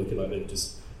happy, looking like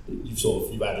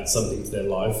you've added something to their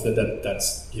life.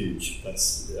 That's huge.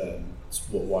 That's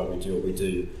why we do what we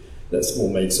do. That's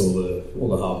what makes all the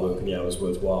hard work and the hours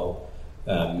worthwhile.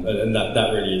 And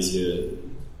that really is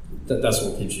that's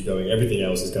what keeps you going. Everything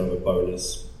else is kind of a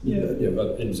bonus. In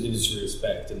industry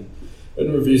respect and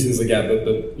reviews, things like that.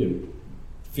 But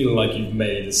feeling like you've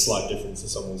made a slight difference to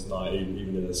someone's night, even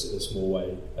in a small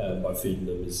way, by feeding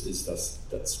them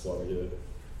that's why we do it.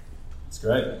 It's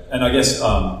great. And I guess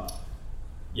for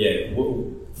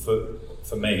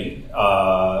me,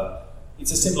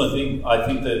 it's a similar thing. I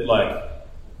think that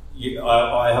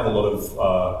I have a lot of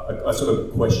I sort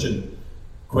of question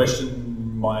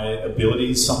my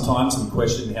abilities sometimes and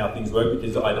question how things work,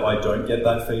 because I don't get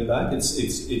that feedback.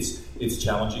 It's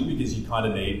challenging, because you kind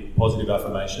of need positive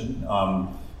affirmation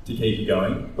to keep you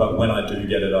going. But when I do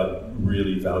get it, I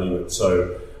really value it.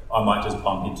 So I might just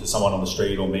bump into someone on the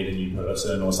street or meet a new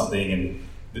person or something, and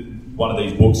one of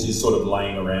these books is sort of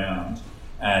laying around,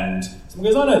 and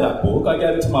someone goes, "I know that book. I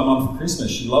gave it to my mum for Christmas.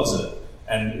 She loves it."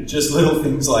 And just little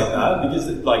things like that, because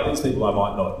these people I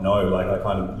might not know. I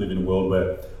kind of live in a world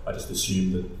where I just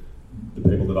assume that the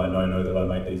people that I know that I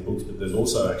make these books, but there's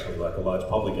also actually a large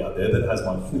public out there that has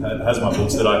my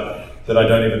books that I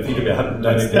don't even think about and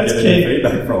don't even get any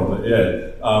feedback from. But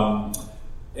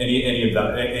any of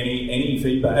that, any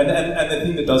feedback, and the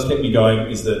thing that does keep me going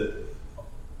is that,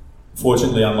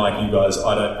 fortunately, unlike you guys,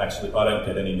 I don't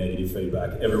get any negative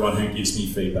feedback. Everyone who gives me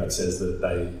feedback says that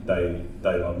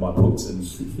they love my books, and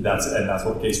that's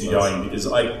what keeps me going, because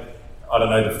I don't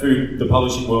know, the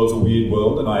publishing world's a weird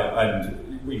world, and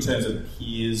in terms of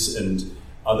peers and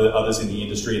others in the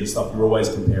industry and stuff, you're always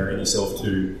comparing yourself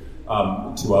to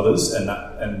others,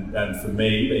 and for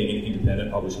me, being an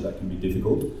independent publisher, that can be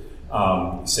difficult.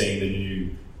 Seeing the new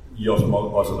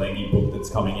Wollongong book that's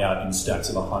coming out in stacks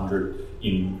of 100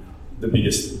 in the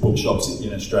biggest bookshops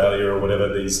in Australia or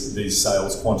whatever, these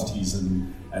sales quantities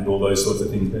and all those sorts of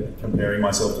things, comparing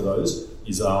myself to those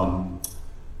is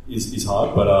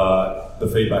hard, but the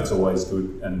feedback's always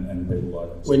good and people like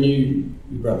it. When you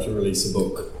perhaps release a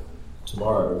book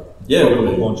tomorrow,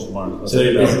 we'll launch tomorrow. Is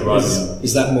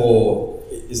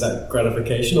that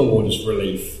gratification or more just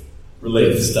relief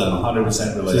relief. It's done.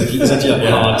 100% relief. So it's actually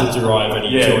hard to derive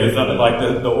any joy.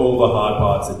 All the hard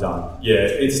parts are done. Yeah,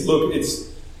 it's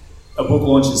a book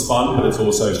launch is fun, but it's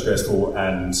also stressful,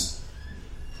 and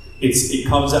it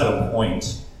comes at a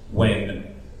point when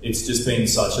it's just been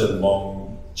such a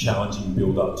long, challenging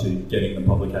build up to getting the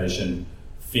publication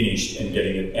finished and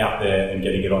getting it out there and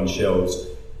getting it on shelves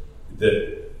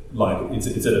that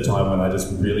it's at a time when I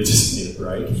just really just need a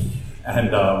break,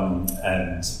 and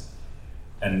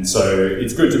so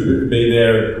it's good to be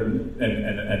there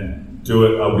and do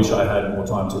it. I wish I had more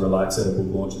time to relax at a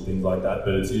book launch and things like that,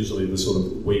 but it's usually the sort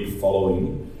of week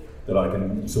following that I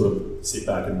can sort of sit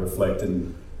back and reflect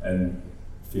and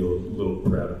feel a little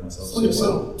proud of myself. So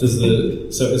it's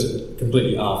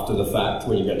completely after the fact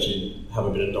when you actually have a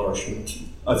bit of nourishment.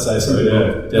 I'd say so,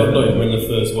 yeah. Not when the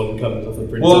first one comes off the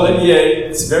print. Well, yeah,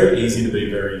 it's very easy to be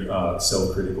very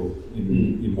self-critical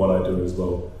in what I do as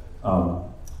well,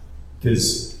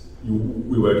 because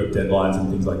we work at deadlines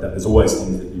and things like that. There's always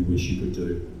things that you wish you could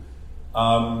do.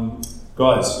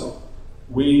 Guys,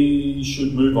 we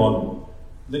should move on.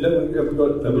 Linda, have we got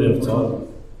a bit of time?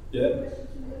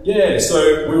 Yeah,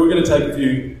 so we were going to take a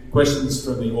few questions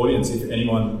from the audience if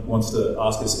anyone wants to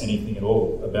ask us anything at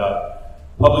all about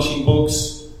publishing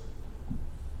books,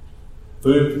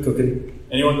 food, cooking.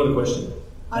 Anyone got a question?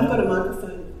 I've got a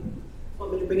microphone.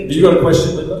 Want me to bring it to you? Have you got a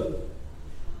question, Linda?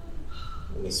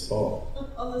 On the spot.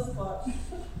 On the spot.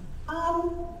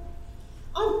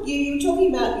 You were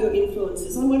talking about your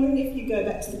influences. I'm wondering if you go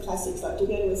back to the classics, like do you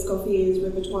go to Escoffier's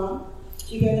repertoire?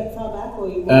 Do you go that far back, or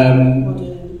you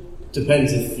modern?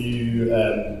 Depends if you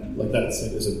like that.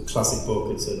 It's a classic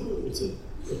book. It's a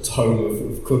tome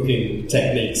of cooking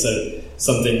techniques. So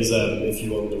some things, if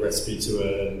you want the recipe to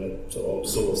a sort of old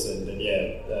source, then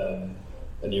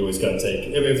and you always kind of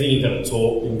take everything you kind of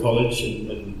taught in college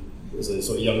and as a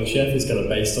sort of young chef is kind of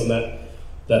based on that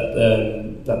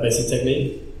basic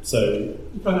technique. So you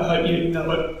kind of hope you know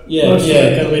what. Yeah.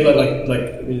 Kind of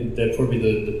they're probably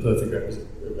the perfect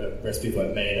recipe for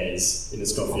like mayonnaise in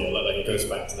Escoffier. Like it goes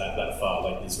back to that far.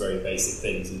 Like these very basic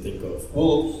things you think of.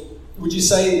 Well, would you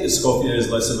say Escoffier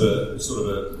is less of a sort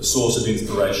of a source of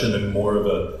inspiration and more of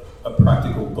a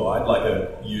practical guide, like a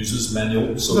user's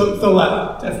manual? The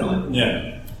latter, definitely.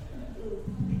 Yeah.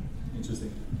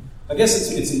 Interesting. I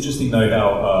guess it's interesting though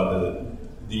how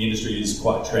the industry is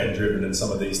quite trend driven, and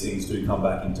some of these things do come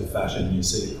back into fashion. And you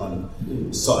see it kind of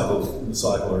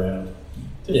cycle around.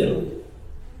 Yeah.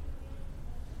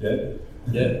 Yeah.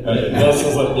 Yeah.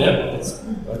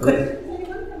 Okay.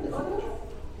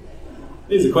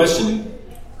 Here's a question.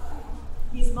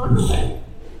 Here's a microphone.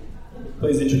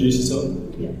 Please introduce yourself.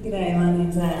 Yeah. G'day, my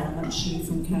name's Anne. I'm actually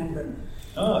from Canberra.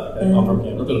 Oh, okay. I'm from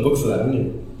Canberra. I've got a book for that, haven't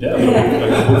you? Yeah, I've got a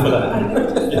book for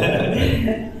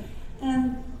that.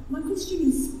 My question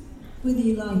is whether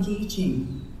you like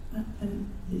eating.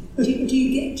 Do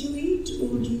you get to eat,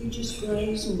 or do you just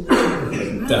graze all the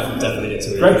time? Definitely get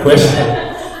to eat. Great question.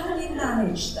 How do you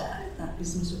manage that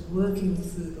business of working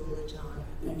with food all the time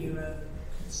and your own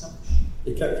consumption?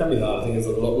 It can be hard. I think there's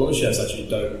a lot of chefs actually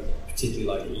don't particularly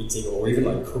like eating or even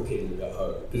like cooking at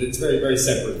home, because it's very, very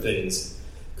separate things.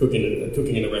 Cooking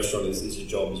in a restaurant is your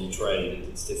job, is your trade.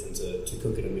 It's different to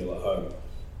cooking a meal at home.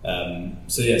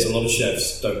 So a lot of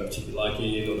chefs don't particularly like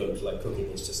eating or don't like cooking.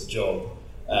 It's just a job.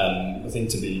 I think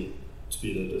to be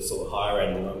the sort of higher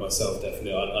end, and myself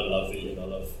definitely, I love eating. I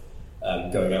love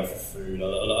going out for food. I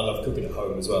love cooking at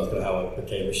home as well. It's kind of how I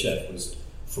became a chef, was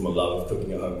from a love of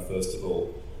cooking at home first of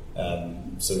all.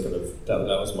 So kind of that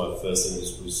was my first thing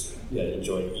was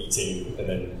enjoying eating and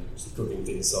then cooking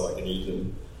things so I can eat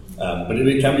them. But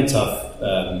it can be tough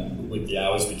with the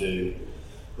hours we do.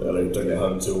 I don't get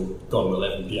home till gone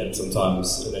 11 p.m.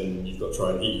 sometimes, and then you've got to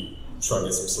try and eat, try and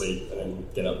get some sleep, and then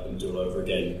get up and do it over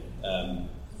again.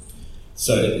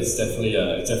 So it's definitely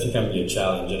can be a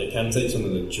challenge, and it can take some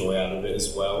of the joy out of it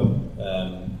as well.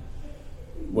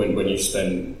 When you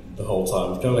spend the whole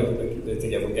time, it's kind of like I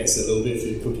think everyone gets it a little bit if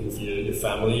you're cooking for your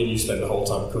family, and you spend the whole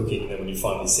time cooking, and then when you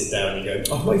finally sit down, you go,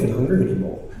 I'm not even hungry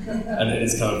anymore, and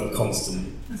it's kind of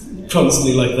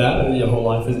constantly like that, and your whole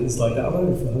life is like that. I'm not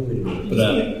even hungry anymore.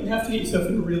 But you have to get yourself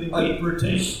in a really deep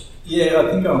routine. Yeah, I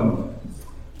think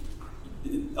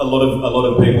a lot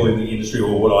of people in the industry,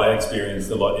 or what I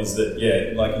experienced a lot, is that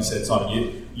like you said,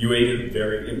 Simon, you eat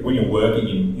at when you're working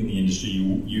in the industry,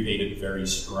 you eat at very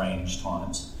strange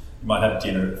times. You might have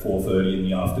dinner at 4:30 in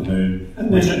the afternoon,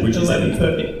 which is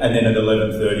 11:30, and then at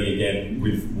 11:30 again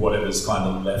with whatever's kind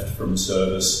of left from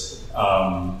service.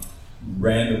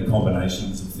 Random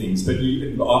combinations of things, but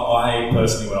I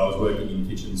personally, when I was working in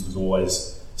kitchens, was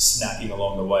always snacking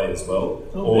along the way as well.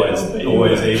 Oh,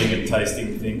 Always eating and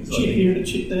tasting things. Chip here and a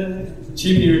chip there.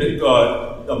 Chip here and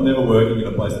I'm never working in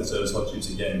a place that serves hot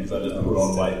chips again because I just put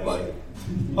on weight.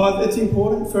 It's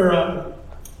important for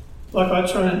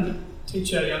I try and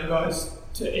teach our young guys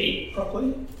to eat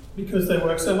properly because they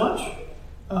work so much.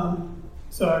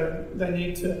 So they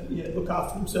need to look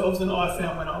after themselves. And I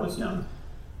found when I was young,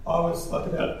 I was like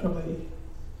about probably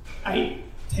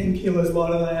 8-10 kilos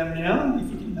lighter than I am now,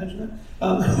 if you can imagine that.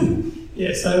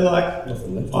 So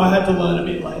I had to learn a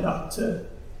bit later to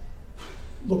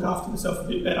look after myself a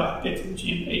bit better, get to the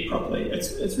gym, eat properly.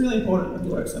 It's really important when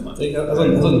you work so much. I think as a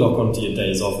knock on to your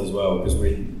days off as well, because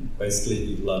we basically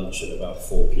eat lunch at about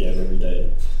 4 p.m. every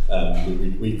day.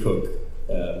 We cook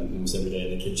almost every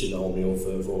day in the kitchen, the whole meal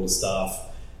for all the staff.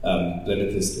 Then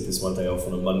if it's one day off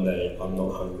on a Monday, I'm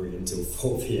not hungry until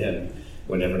 4 p.m.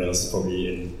 when everyone else is probably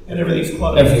eating. And everything's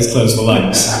closed. Everything's closed for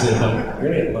lunch. We're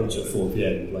going to get lunch at 4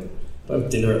 p.m. I have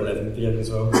dinner at 11 p.m. as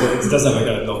well. So it does have a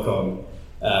kind of knock on.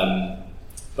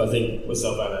 But I think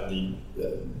myself and Andy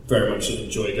very much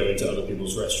enjoy going to other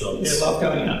people's restaurants. Yeah, love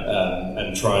going out.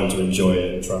 And trying to enjoy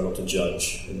it and trying not to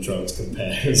judge and trying to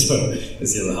compare as well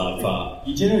is the other hard part.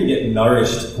 You generally get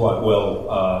nourished quite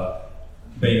well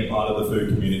being a part of the food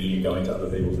community and going to other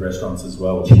people's restaurants as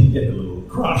well. You get a little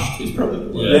crushed is probably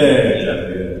the word.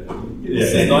 Yeah,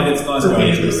 it's nice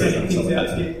going to a restaurant. Things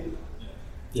out to you.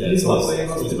 Yeah, it's lovely and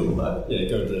hospitable though. Yeah,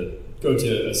 go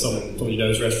to someone you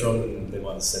know's restaurant and they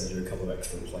might send you a couple of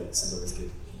extra plates. It's always good.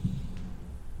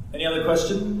 Any other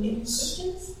questions? Any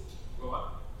questions?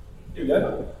 Here we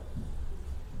go.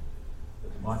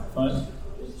 Microphone.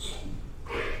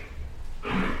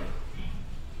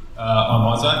 I'm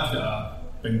Isaac.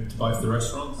 Been to both the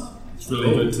restaurants. It's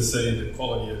really good to see the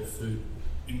quality of food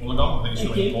in Wollongong. I think it's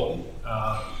really important.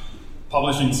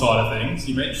 Publishing side of things,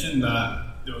 you mentioned that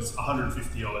there was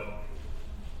 150 odd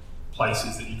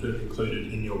places that you could have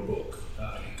included in your book.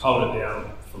 You culled it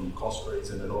down from cost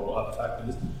reason and all other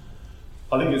factors.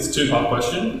 I think it's a two-part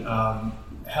question.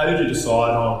 How did you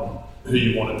decide on who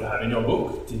you wanted to have in your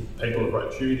book? Did people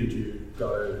approach you? Did you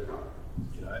go,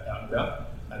 out and about?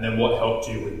 And then what helped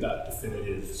you with that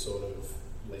definitive sort of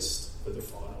list for the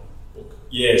final book?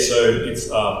 Yeah, so it's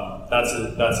that's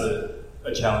a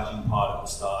challenging part at the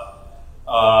start.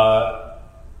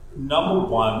 Number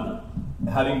one,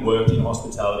 having worked in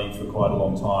hospitality for quite a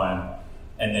long time,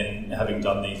 and then having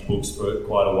done these books for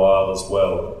quite a while as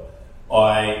well,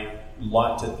 I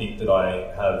like to think that I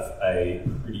have a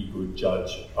pretty good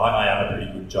judge. I am a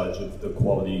pretty good judge of the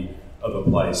quality of a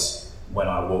place when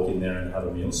I walk in there and have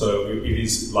a meal. So it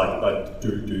is like I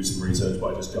do some research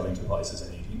by just going to places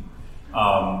and eating.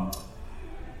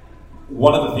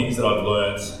 One of the things that I've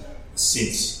learned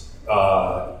since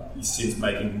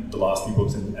making the last few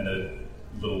books and a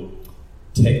little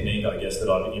technique, I guess, that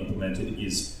I've implemented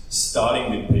is starting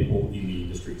with people in the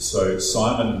industry. So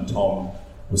Simon and Tom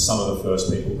were some of the first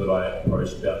people that I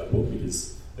approached about the book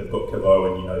because they've got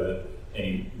Caveau, and you know that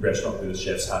any restaurant with a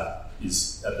chef's hat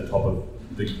is at the top of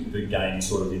the game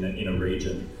sort of in a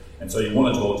region. And so you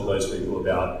want to talk to those people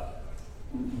about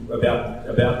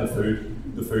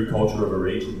the food culture of a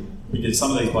region. Because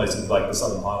some of these places, like the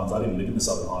Southern Highlands, I didn't live in the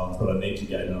Southern Highlands, but I need to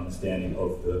get an understanding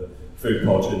of the food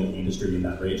culture and the industry in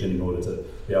that region in order to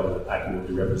be able to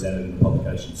accurately represent it in the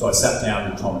publication. So I sat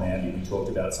down with Tom and Andy and we talked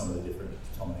about some of the different,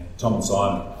 Tom and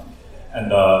Simon,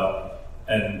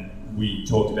 and we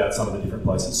talked about some of the different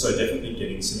places. So definitely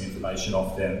getting some information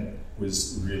off them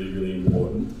was really, really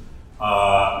important.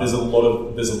 There's a lot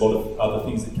of other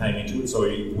things that came into it. So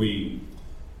you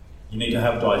need to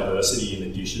have diversity in the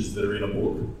dishes that are in a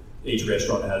book. Each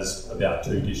restaurant has about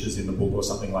 2 dishes in the book or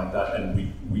something like that, and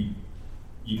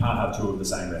you can't have 2 of the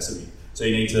same recipe. So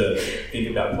you need to think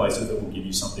about places that will give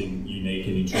you something unique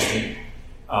and interesting.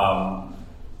 A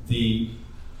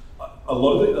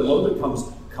lot of it comes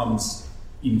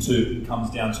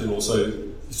down to also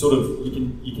sort of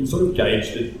you can sort of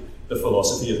gauge the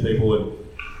philosophy of people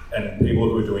and people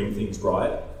who are doing things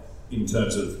right in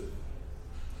terms of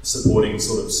supporting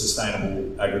sort of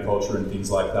sustainable agriculture and things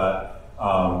like that.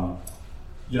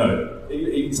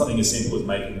 Even something as simple as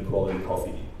making a quality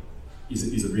coffee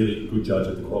is a really good judge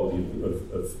of the quality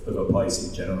of a place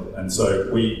in general. And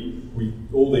so we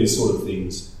all these sort of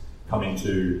things come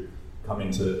into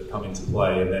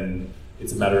play, and then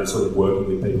it's a matter of sort of working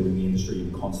with people in the industry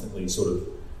and constantly sort of.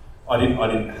 I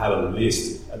didn't have a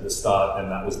list at the start,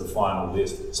 and that was the final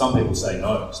list. Some people say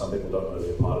no. Some people don't know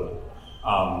they're part of it.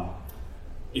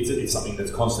 It's something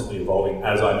that's constantly evolving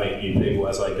as I meet new people,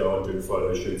 as I go and do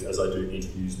photo shoots, as I do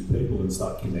interviews with people and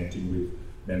start connecting with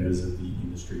members of the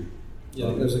industry. Yeah, I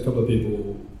think there's a couple of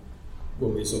people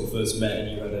when we sort of first met,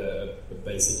 and you had a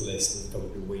basic list of a couple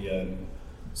of people we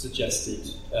suggested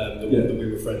that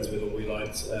we were friends with or we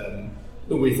liked,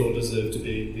 that we thought deserved to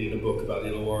be in a book about the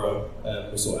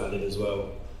Illawarra, we sort of added as well.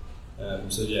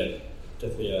 So yeah,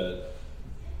 definitely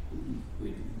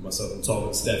myself and Tom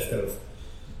and Steph kind of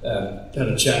had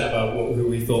a chat about who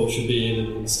we thought should be in,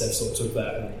 and Steph sort of took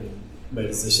that and made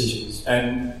his decisions.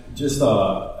 And just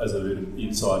as a bit of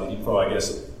inside info, I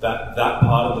guess that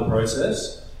part of the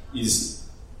process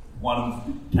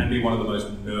can be one of the most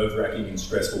nerve-wracking and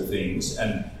stressful things.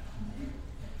 And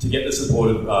to get the support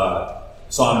of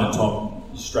Simon and Tom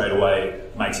straight away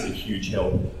makes it a huge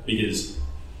help, because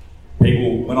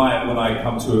people, when I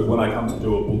come to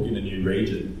do a book in a new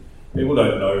region, people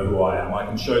don't know who I am. I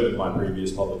can show them my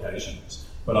previous publications,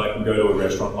 but I can go to a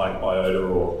restaurant like Biota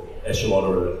or Echelon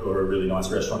or a really nice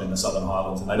restaurant in the Southern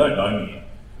Highlands, and they don't know me.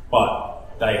 But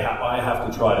I have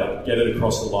to try to get it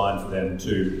across the line for them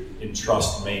to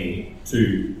entrust me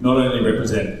to not only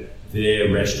represent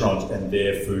their restaurant and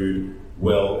their food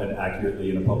well and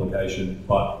accurately in a publication,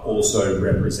 but also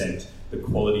represent the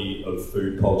quality of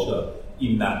food culture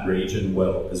in that region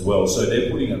well as well. So they're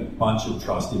putting a bunch of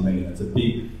trust in me, and it's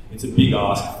a big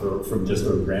ask from just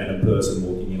a random person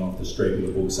walking in off the street with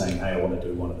a book saying, "Hey, I want to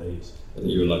do one of these." I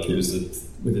think you were lucky. It was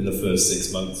within the first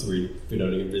 6 months we'd been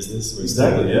owning a business. We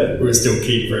were still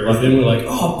keen for everything. We're like,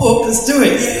 "Oh, book, let's do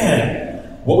it, yeah!"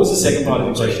 What was the second part of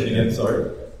the question again?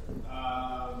 Sorry.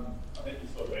 I think you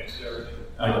sort of answered everything.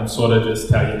 I'm sort of just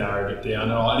how you narrowed it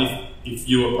down. And if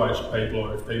you approach people,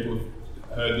 or if people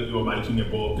heard that you were making a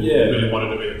book and really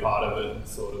wanted to be a part of it,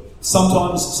 sort of.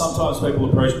 Sometimes people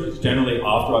approach me. It's generally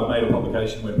after I've made a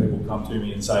publication when people come to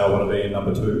me and say, "I want to be in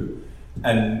number 2,"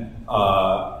 and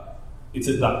it's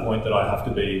at that point that I have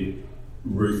to be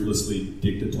ruthlessly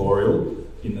dictatorial,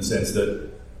 in the sense that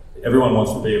everyone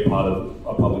wants to be a part of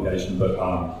a publication, but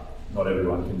not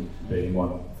everyone can be in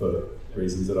one for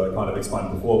reasons that I kind of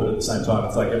explained before. But at the same time,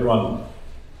 it's like everyone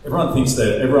thinks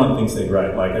they're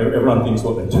great. Like everyone thinks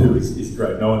what they do is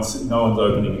great. No one's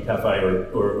opening a cafe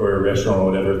or a restaurant or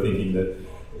whatever thinking that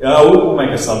we'll make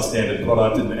a substandard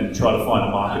product and try to find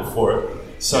a market for it.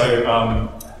 So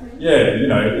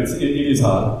it is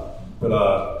hard, but I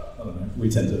don't know. We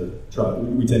tend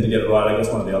to get it right. I guess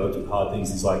one of the other hard things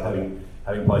is like having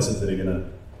places that are going to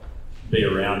be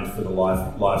around for the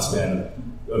lifespan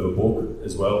of a book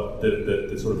as well,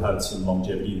 that sort of have some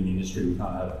longevity in the industry. We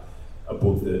can't have a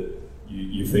book that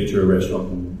you feature a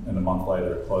restaurant and a month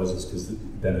later it closes, because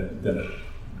then it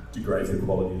degrades the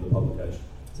quality of the publication.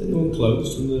 Is anyone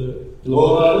closed from the?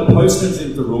 Well, the postmans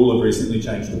in the rule have recently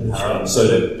changed to Para, so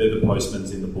they're the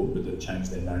postmans in the book, but they've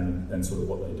changed their name and sort of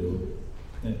what they do.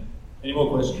 Yeah. Any more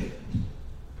questions?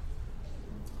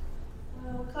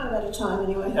 Well, kind of out of time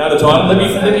anyway. Out of time. Let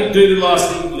me do the last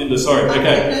thing, Linda. Sorry.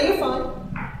 Okay. No, you're fine.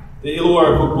 The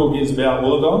Illawarra cookbook is about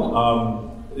Wollongong.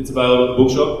 It's available at the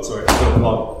bookshop. Sorry, I've got a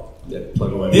plug. Yeah,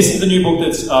 plug away. This is the new book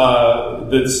that's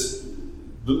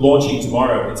launching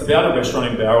tomorrow. It's about a restaurant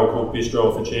in Barrel called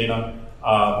Bistro Officina.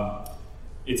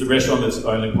 It's a restaurant that's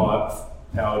only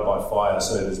powered by fire,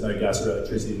 so there's no gas or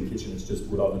electricity in the kitchen. It's just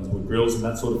wood ovens, wood grills, and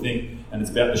that sort of thing. And it's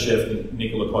about the chef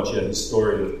Nicola Coccia, his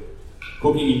story of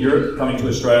cooking in Europe, coming to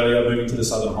Australia, moving to the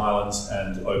Southern Highlands,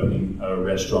 and opening a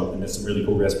restaurant. And there's some really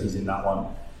cool recipes in that one.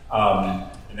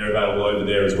 And they're available over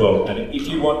there as well. And if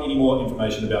you want any more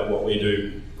information about what we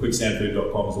do,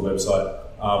 quicksandfood.com is the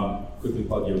website. Quickly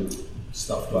plug your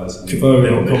stuff, guys.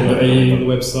 Cavo.com on the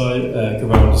website,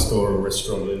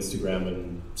 Cavo_restaurant on Instagram,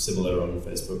 and similar on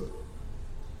Facebook.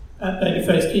 At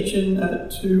Babyface Kitchen,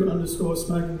 at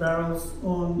 2_smoking barrels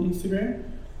on Instagram.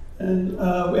 And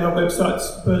our website's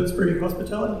Birdsbury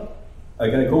Hospitality.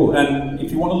 Okay, cool. And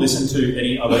if you want to listen to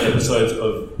any other episodes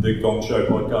of the Gong Show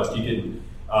podcast, you can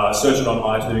search it on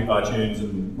iTunes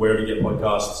and wherever you get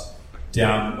podcasts.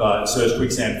 Search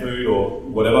Quicksand Food or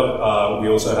whatever. We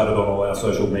also have it on all our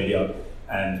social media,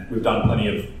 and we've done plenty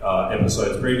of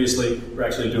episodes previously. We're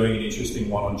actually doing an interesting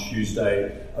one on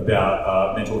Tuesday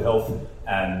about mental health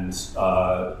and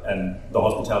the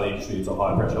hospitality industry. It's a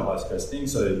high pressure, high stress thing,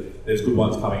 so there's good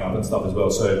ones coming up and stuff as well.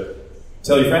 So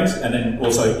tell your friends, and then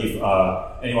also if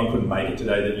anyone couldn't make it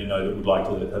today that you know that would like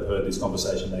to have heard this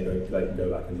conversation, they can go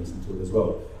back and listen to it as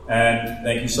well. And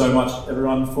thank you so much,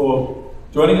 everyone, for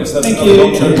joining us. That's another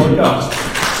Gong Show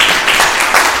podcast.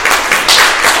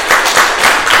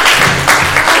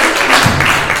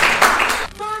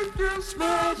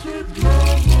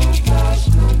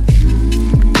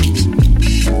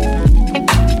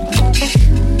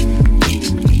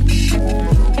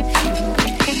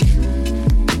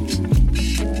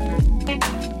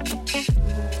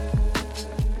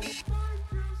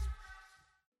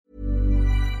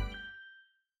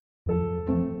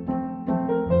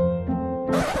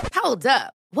 Hold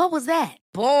up. What was that?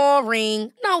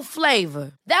 Boring. No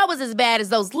flavor. That was as bad as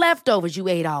those leftovers you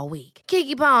ate all week.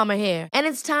 Keke Palmer here, and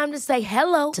it's time to say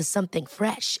hello to something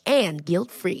fresh and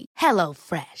guilt-free. Hello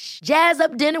Fresh. Jazz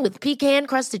up dinner with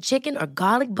pecan-crusted chicken or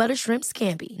garlic butter shrimp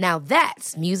scampi. Now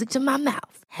that's music to my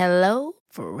mouth. Hello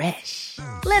Fresh.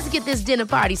 Let's get this dinner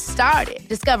party started.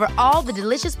 Discover all the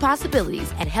delicious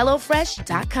possibilities at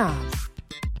HelloFresh.com.